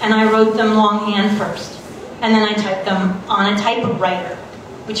way, and I wrote them longhand first, and then I typed them on a typewriter,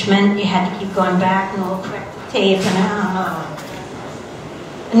 which meant you had to keep going back and a little corrective tape,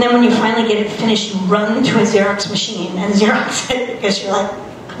 and then when you finally get it finished, you run to a Xerox machine and Xerox it because you're like,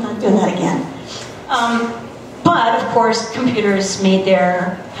 I'm not doing that again. But of course, computers made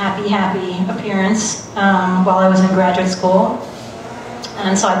their happy appearance while I was in graduate school,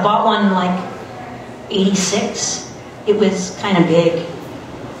 and so I bought one in like '86. It was kind of big.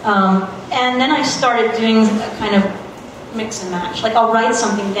 And then I started doing a kind of mix and match. Like I'll write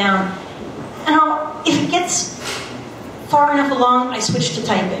something down, and if it gets far enough along, I switch to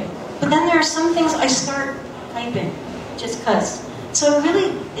typing. But then there are some things I start typing, just because. So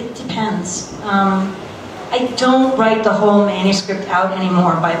really, it depends. I don't write the whole manuscript out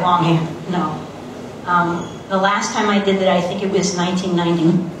anymore by longhand, no. The last time I did that, I think it was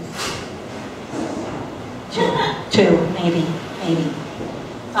 1992, maybe.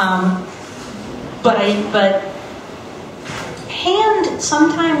 But hand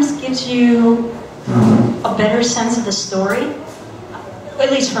sometimes gives you a better sense of the story, at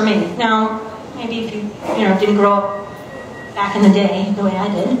least for me. Now, maybe if you didn't grow up back in the day the way I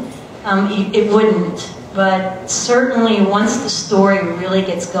did, it wouldn't. But certainly once the story really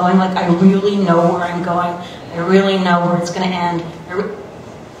gets going, like I really know where I'm going, I really know where it's going to end,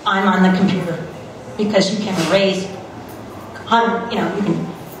 I'm on the computer. Because you can erase, you can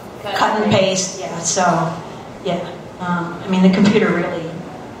cut and paste, yeah, so, yeah. I mean, the computer really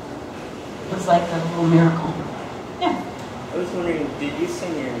was like a little miracle. Yeah. I was wondering, did you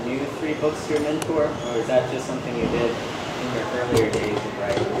send your new 3 books to your mentor, or is that just something you did in your earlier days of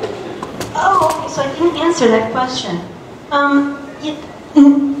writing? Oh, okay, so I didn't answer that question.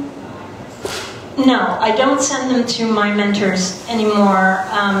 No, I don't send them to my mentors anymore.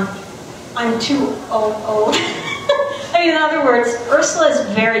 I'm too old. I mean, in other words, Ursula is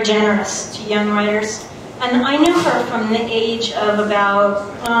very generous to young writers. And I knew her from the age of about,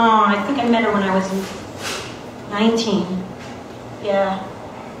 I think I met her when I was 19. Yeah.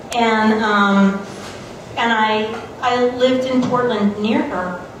 And I lived in Portland near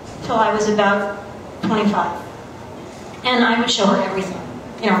her till I was about 25. And I would show her everything,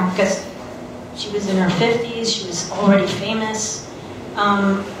 because she was in her 50s, she was already famous,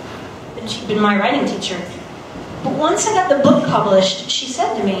 and she'd been my writing teacher. But once I got the book published, she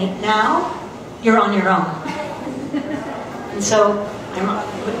said to me, now you're on your own. And so,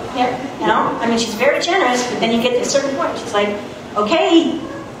 I mean, she's very generous, but then you get to a certain point, she's like, okay,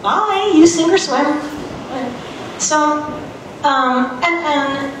 bye, you sink or swim. So,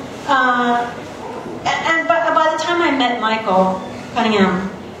 by the time I met Michael Cunningham,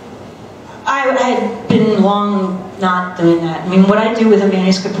 I had been long not doing that. I mean, what I do with a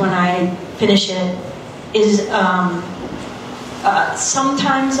manuscript when I finish it is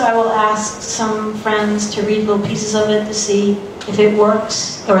sometimes I will ask some friends to read little pieces of it to see if it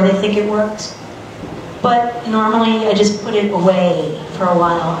works or they think it works. But normally I just put it away for a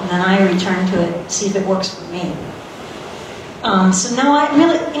while and then I return to it to see if it works for me. So now I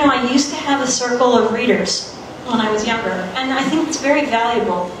really, I used to have a circle of readers when I was younger, and I think it's very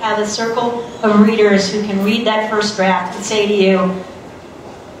valuable to have a circle of readers who can read that first draft and say to you,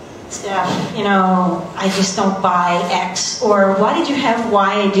 Steph, I just don't buy X, or why did you have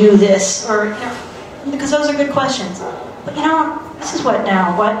Y do this, or, because those are good questions. But this is what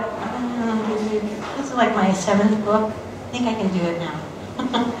now, this is like my 7th book, I think I can do it now.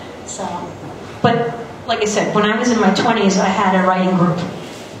 So, but like I said, when I was in my 20s, I had a writing group,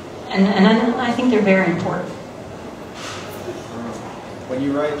 and I think they're very important. When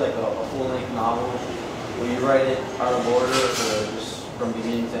you write like a full-length novel, will you write it out of order or just from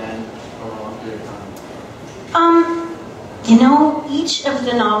beginning to end over a long period of time? Each of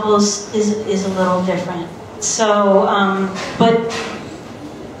the novels is a little different. So,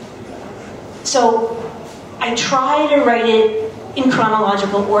 so I try to write it in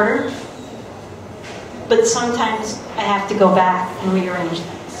chronological order, but sometimes I have to go back and rearrange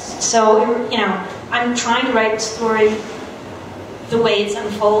things. So, I'm trying to write the story the way it's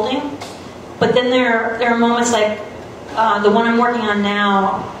unfolding, but then there are moments like the one I'm working on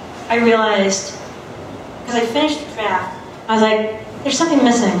now, I realized, because I finished the draft, I was like, there's something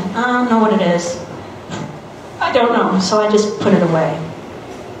missing. I don't know what it is. I don't know, so I just put it away.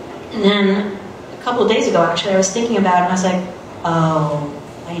 And then a couple of days ago, actually, I was thinking about it, and I was like, oh,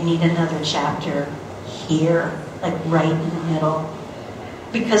 I need another chapter here, like right in the middle.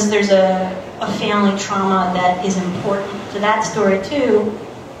 Because there's a family trauma that is important to that story too,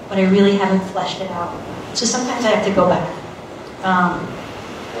 but I really haven't fleshed it out. So sometimes I have to go back.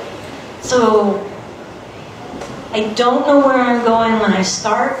 So I don't know where I'm going when I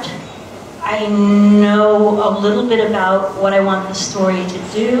start. I know a little bit about what I want the story to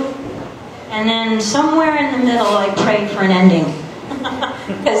do. And then somewhere in the middle, I pray for an ending.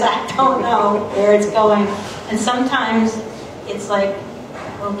 Because I don't know where it's going. And sometimes it's like,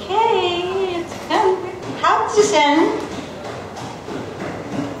 okay, how does this end?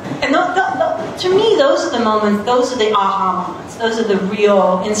 And to me, those are the moments, those are the aha moments. Those are the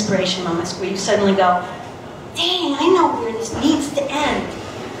real inspiration moments where you suddenly go, dang, I know where this needs to end.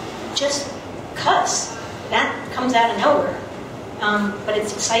 Just cuss. That comes out of nowhere. But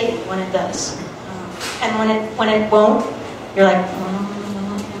it's exciting when it does. And when it won't, you're like,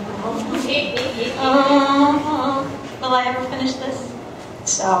 will I ever finish this?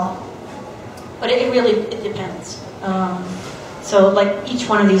 So, but it really depends. So like each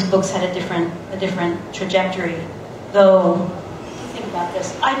one of these books had a different trajectory. Though, think about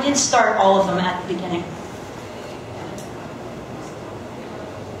this. I did start all of them at the beginning.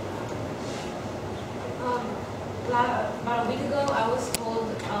 About a week ago, I was told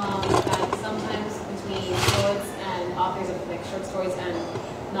that sometimes between poets and authors of like short stories and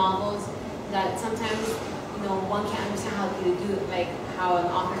novels, that sometimes one can't understand how you do it, like how an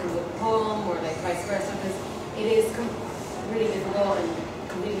author can do a poem or like vice versa, because it is really difficult and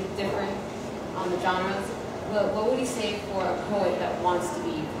completely different on the genres. But what would you say for a poet that wants to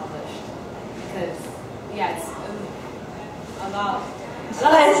be published? Because yeah, it's a lot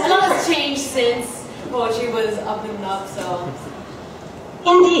has changed since poetry was up and up, so.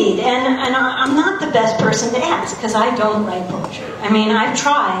 Indeed, and I'm not the best person to ask because I don't write poetry. I mean, I've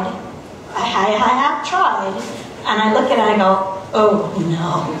tried. I have tried, and I look at it and I go, oh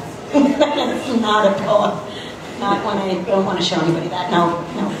no, not a poem. Not when I don't want to show anybody that. No.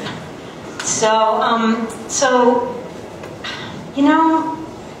 So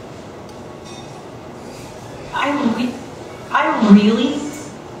I really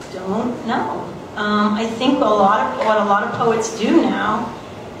don't know. I think what a lot of poets do now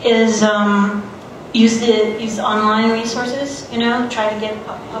is use online resources. Try to get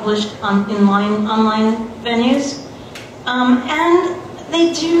published in online venues, and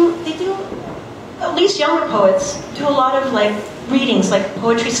they do. At least younger poets do a lot of like readings, like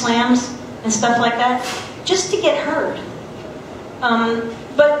poetry slams and stuff like that, just to get heard.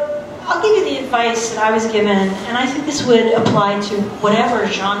 But I'll give you the advice that I was given, and I think this would apply to whatever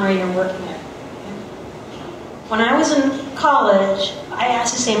genre you're working in. When I was in college, I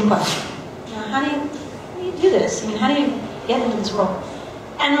asked the same question. How do you do this? I mean, how do you get into this world?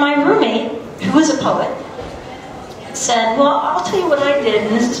 And my roommate, who was a poet, said, well, I'll tell you what I did,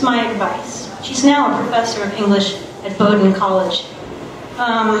 and this is my advice. She's now a professor of English at Bowdoin College,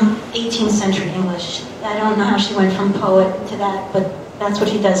 18th century English. I don't know how she went from poet to that, but that's what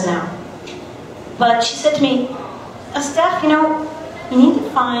she does now. But she said to me, Steph, you need to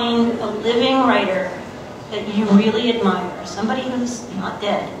find a living writer that you really admire, somebody who's not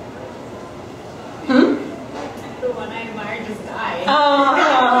dead. The one I admired just died.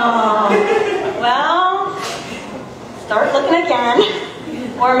 Oh, well, start looking again.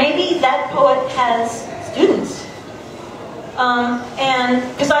 Or maybe that poet has students. And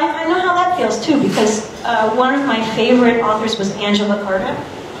because I know how that feels too, because one of my favorite authors was Angela Carter,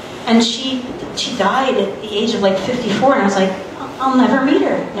 and she died at the age of like 54, and I was like, I'll never meet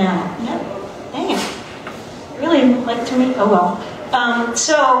her now. No, dang it. Really like to meet. Oh well.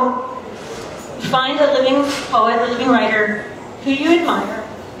 So find a living poet, a living writer who you admire,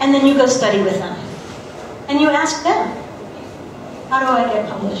 and then you go study with them, and you ask them, how do I get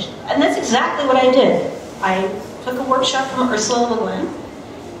published? And that's exactly what I did. I took a workshop from Ursula Le Guin.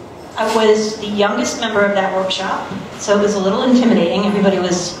 I was the youngest member of that workshop, so it was a little intimidating. Everybody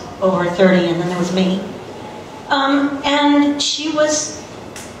was over 30, and then there was me. And she was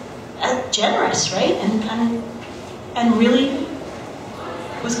generous, right? And really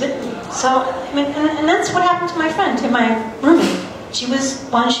was good. So, I mean, and that's what happened to my friend, to my roommate. When she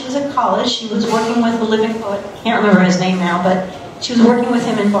was at college, she was working with a living poet. I can't remember his name now, but she was working with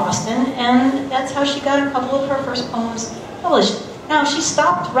him in Boston, and that's how she got a couple of her first poems published. Now, she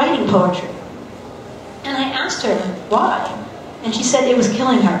stopped writing poetry. And I asked her why, and she said it was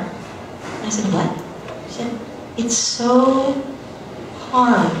killing her. And I said, what? She said, it's so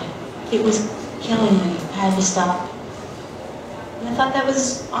hard. It was killing me. I had to stop. And I thought that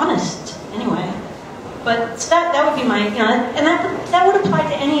was honest, anyway. But so that would be my, and that would apply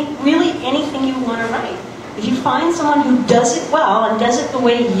to anything you want to write. If you find someone who does it well and does it the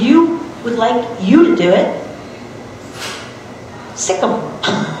way you would like you to do it, sick them.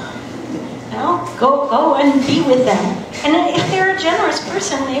 Go and be with them. And if they're a generous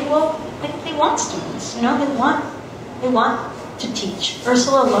person, they want students. You know, they want to teach.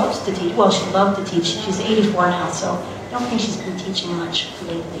 Ursula loves to teach. Well, she loved to teach. She's 84 now, so I don't think she's been teaching much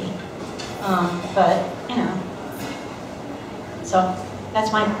lately. But you know, so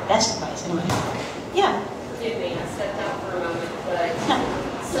that's my best advice anyway. Yeah. Forgive me, I stepped out for a moment, but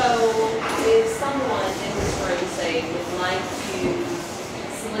so if someone in this room, say, would like to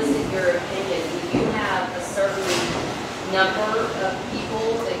solicit your opinion, do you have a certain number of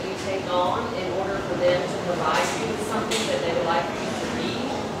people that you take on in order for them to provide you with something that they would like you to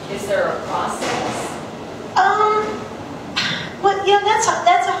read? Is there a process? Well, yeah, that's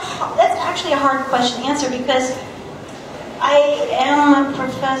actually a hard question to answer because I am a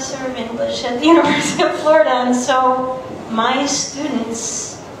professor of English at the University of Florida, and so my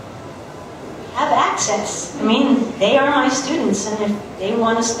students have access. I mean, they are my students, and if they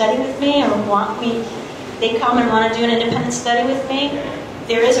want to study with me or want me, they come and want to do an independent study with me,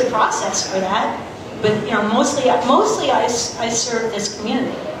 there is a process for that. But you know, mostly I serve this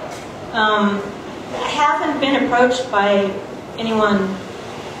community. I haven't been approached by anyone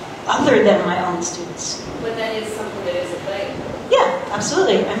other than my own students. But that is something that is available. Yeah,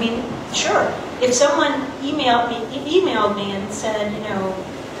 absolutely. I mean, sure. If someone emailed me and said, you know,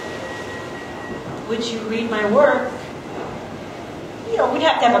 would you read my work? You know, we'd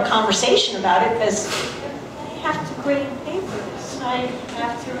have to have a conversation about it because I have to grade papers. I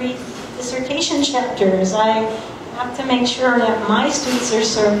have to read dissertation chapters. I have to make sure that my students are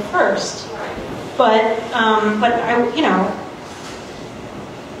served first. But I, you know,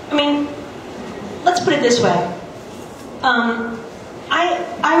 I mean, let's put it this way.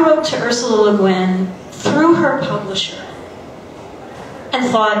 I wrote to Ursula Le Guin through her publisher and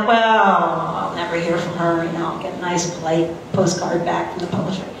thought, well, I'll never hear from her, you know, I'll get a nice, polite postcard back from the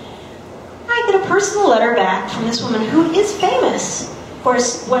publisher. I get a personal letter back from this woman who is famous. Of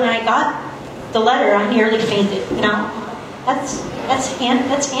course, when I got the letter, I nearly fainted, you know. That's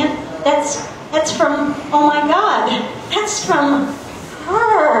from, oh my God, that's from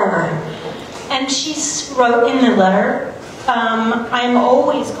her. And she wrote in the letter, I am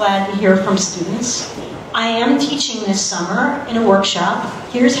always glad to hear from students. I am teaching this summer in a workshop.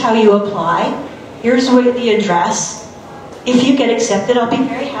 Here's how you apply. Here's the address. If you get accepted, I'll be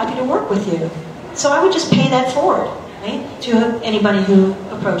very happy to work with you. So I would just pay that forward, right, to anybody who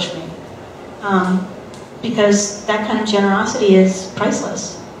approached me. Because that kind of generosity is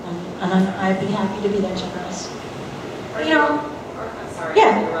priceless. And I'd be happy to be that generous. I'm sorry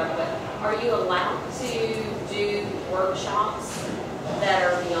yeah. to interrupt, but are you allowed to do workshops that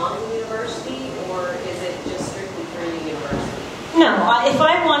are beyond the university, or is it just strictly through the university? No, if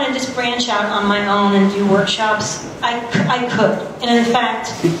I want to just branch out on my own and do workshops, I could. And in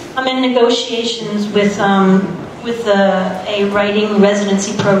fact, I'm in negotiations with a writing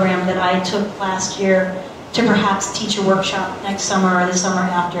residency program that I took last year to perhaps teach a workshop next summer or the summer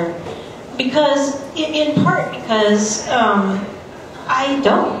after. Because, in part because I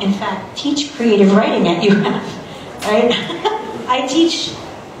don't, in fact, teach creative writing at UF, right? I teach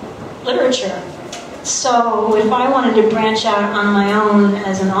literature. So if I wanted to branch out on my own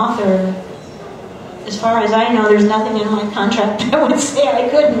as an author, as far as I know, there's nothing in my contract that would say I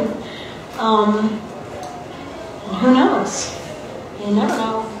couldn't. And who knows? You never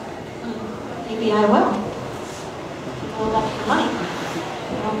know. Maybe I will. People left for money.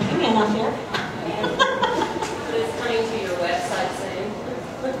 They don't pay me enough here. But it's coming to your website soon.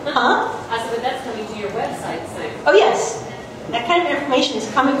 Huh? I said, but that's coming to your website soon. Oh yes. That kind of information is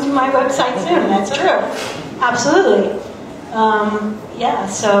coming to my website soon. That's true. Absolutely. Yeah.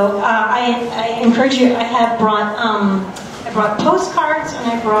 So I encourage you. I brought postcards and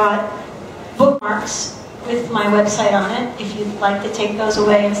I brought bookmarks with my website on it. If you'd like to take those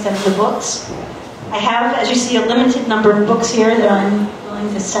away instead of the books, I have, as you see, a limited number of books here that I'm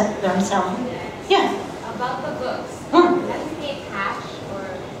willing to set that I'm selling. Yeah. About the books. Does it pay cash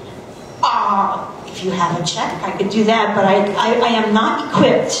or? If you have a check, I could do that, but I am not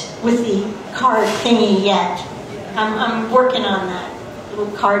equipped with the card thingy yet. I'm working on that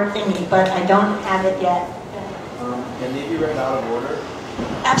little card thingy, but I don't have it yet. Can they be read out of order?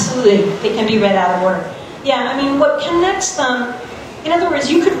 Absolutely, they can be read out of order. Yeah, I mean, what connects them, in other words,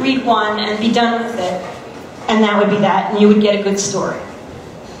 you could read one and be done with it, and that would be that, and you would get a good story.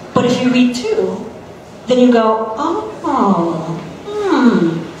 But if you read two, then you go,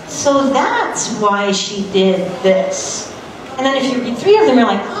 so that's why she did this. And then if you read three of them, you're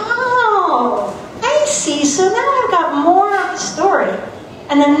like, oh, I see, so now I've got more of the story.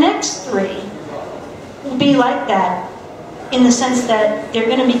 And the next three will be like that in the sense that they're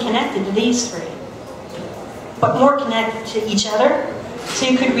going to be connected to these three, but more connected to each other So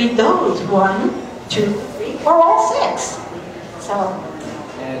you could read those, 1, 2, 3, or all 6. So.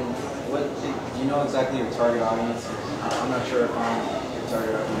 And what do you know exactly your target audience? I'm not sure if I'm your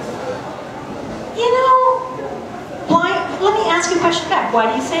target audience. You know, why? Let me ask you a question back. Why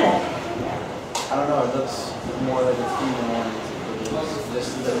do you say that? I don't know. It looks more like a female oriented.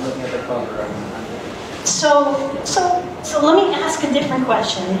 Just looking at the cover. So let me ask a different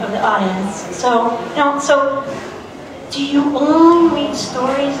question of the audience. So do you only read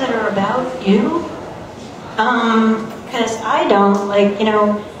stories that are about you? Because I don't,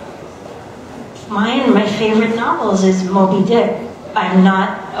 my favorite novels is Moby Dick. I'm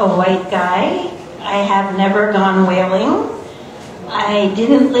not a white guy. I have never gone whaling. I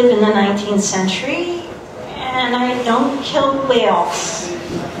didn't live in the 19th century, and I don't kill whales.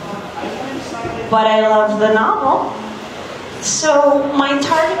 But I love the novel. So my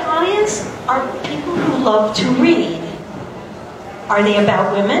target audience are people who love to read. Are they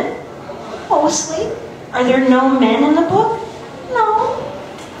about women? Mostly. Are there no men in the book? No.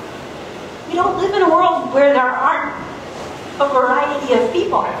 We don't live in a world where there aren't a variety of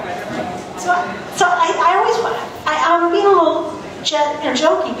people. So I'm being a little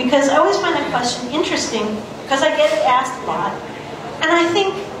jokey because I always find that question interesting because I get it asked a lot. And I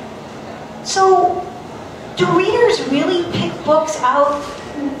think, so do readers really pick books out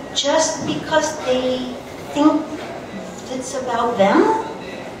just because they think it's about them?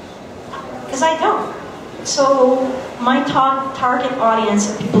 Because I don't. So my target audience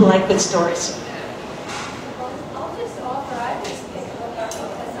are people who like good stories. I'll just offer, I just pick a book out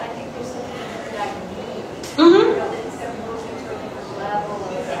because I think there's something that I can read. Mm-hmm. You know, that it's going to move you to a different level of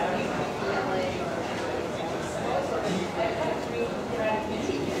feeling.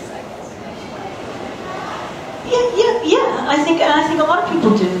 Yeah. I think a lot of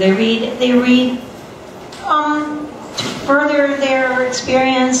people do. They read to further their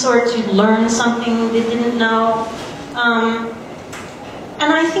experience or to learn something they didn't know.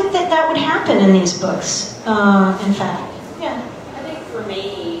 And I think that would happen in these books, in fact. Yeah. I think for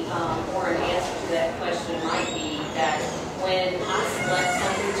me, or an answer to that question might be that when I select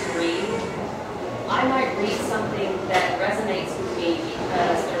something to read, I might read something that resonates with me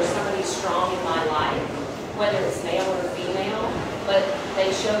because there's somebody strong in my life, whether it's male or female, but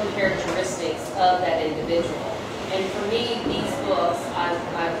they show the characteristics of that individual. And for me, these books,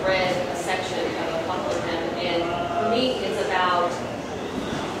 I've read a section of a couple of them, and for me, it's about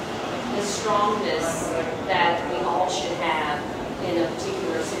the strongness that we all should have in a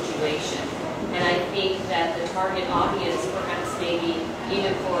particular situation. And I think that the target audience, perhaps maybe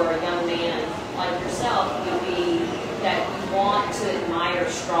even for a young man like yourself, would be that you want to admire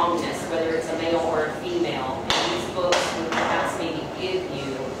strongness, whether it's a male or a female. And these books would perhaps maybe give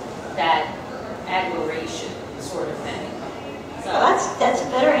you that admiration sort of thing. So Well, that's a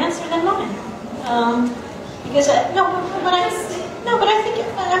better answer than mine. Because I think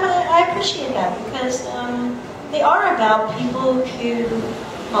I appreciate that because they are about people who,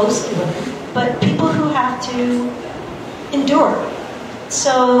 mostly women, but people who have to endure.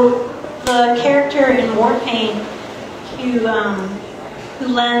 So the character in Warpaint who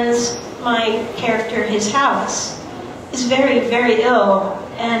lends my character his house is very, very ill,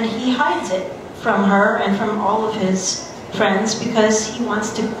 and he hides it from her and from all of his friends because he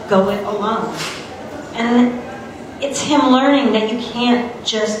wants to go it alone. And it's him learning that you can't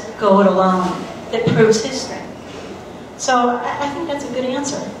just go it alone that proves his strength. So I think that's a good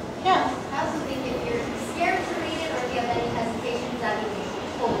answer. Yeah. I also think if you're scared to read it or if you have any hesitations, that would be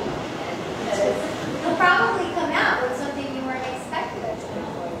totally fine. Because you'll probably come out with something you weren't expecting.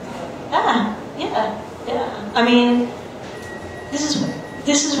 Yeah. I mean, this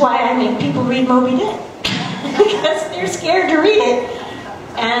is why I make people read Moby Dick. Because they're scared to read it.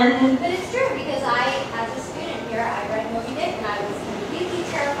 But it's true because as a student here, I read Moby Dick and I was completely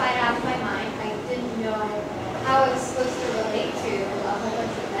terrified out of my mind. I didn't know how I was supposed to relate to a whole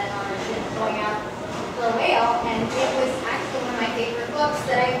bunch of men on a ship going out for a whale, and it was actually one of my favorite books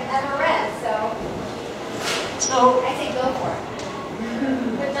that I've ever read. So I say go for it.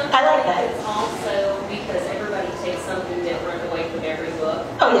 But don't I like you think that. it's also because everybody takes something different away from every book?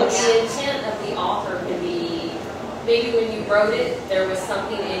 Oh, yes. The intent of the author can be, maybe when you wrote it, there was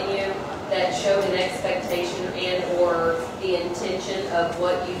something in you that showed an expectation and or the intention of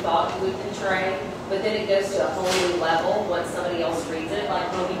what you thought you would portray, but then it goes to a whole new level once somebody else reads it, like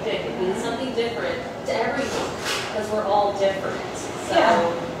Moby Dick. It means something different to everyone because we're all different. So, Yeah.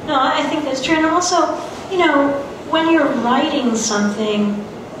 No, I think that's true. And also, when you're writing something,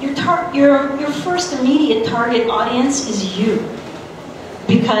 your first immediate target audience is you,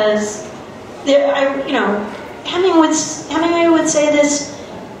 because Hemingway would say this,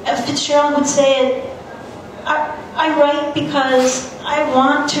 Fitzgerald would say it. I write because I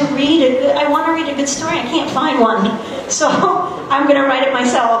want to read a good story. I can't find one, so I'm going to write it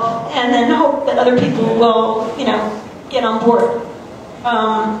myself, and then hope that other people will, get on board.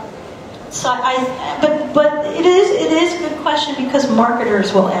 But it is a good question because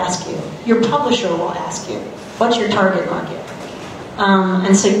marketers will ask you, your publisher will ask you, what's your target market?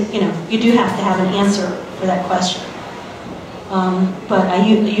 And so you do have to have an answer for that question. But I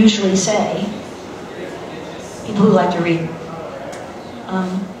usually say people who like to read.